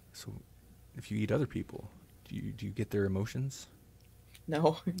 Mm-hmm. So if you eat other people, do you get their emotions?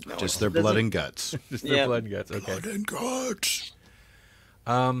 No. Just their blood and guts. Just their blood and guts. Okay. Blood and guts.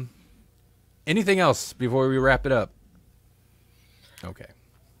 Anything else before we wrap it up? Okay.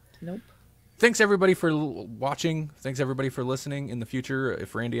 Nope. Thanks everybody for watching. Thanks everybody for listening. In the future,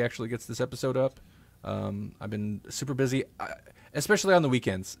 if Randy actually gets this episode up, I've been super busy, especially on the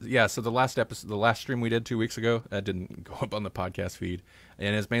weekends. Yeah. So the last stream we did 2 weeks ago, that didn't go up on the podcast feed,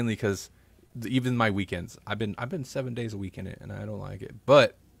 and it's mainly because even my weekends, I've been 7 days a week in it, and I don't like it.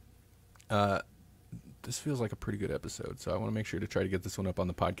 But this feels like a pretty good episode, so I want to make sure to try to get this one up on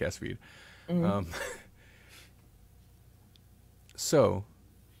the podcast feed. Mm-hmm. So,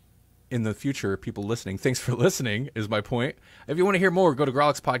 in the future, people listening, thanks for listening, is my point. If you want to hear more, go to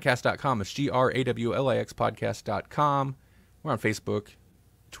grawlixpodcast.com. It's GRAWLIX podcast.com. We're on Facebook,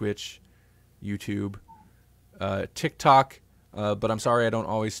 Twitch, YouTube, TikTok. But I'm sorry, I don't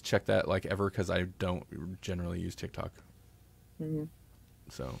always check that like ever, because I don't generally use TikTok. Mm-hmm.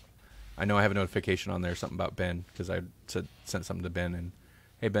 So I know I have a notification on there, something about Ben, because I sent something to Ben, and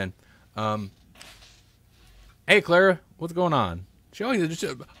hey Ben, hey Clara, what's going on? She always at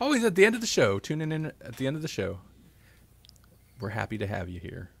the end of the show, tuning in at the end of the show. We're happy to have you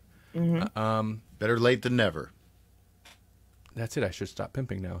here. Mm-hmm. Better late than never. That's it. I should stop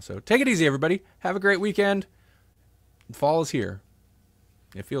pimping now. So take it easy, everybody. Have a great weekend. Fall is here.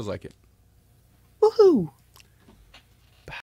 It feels like it. Woohoo!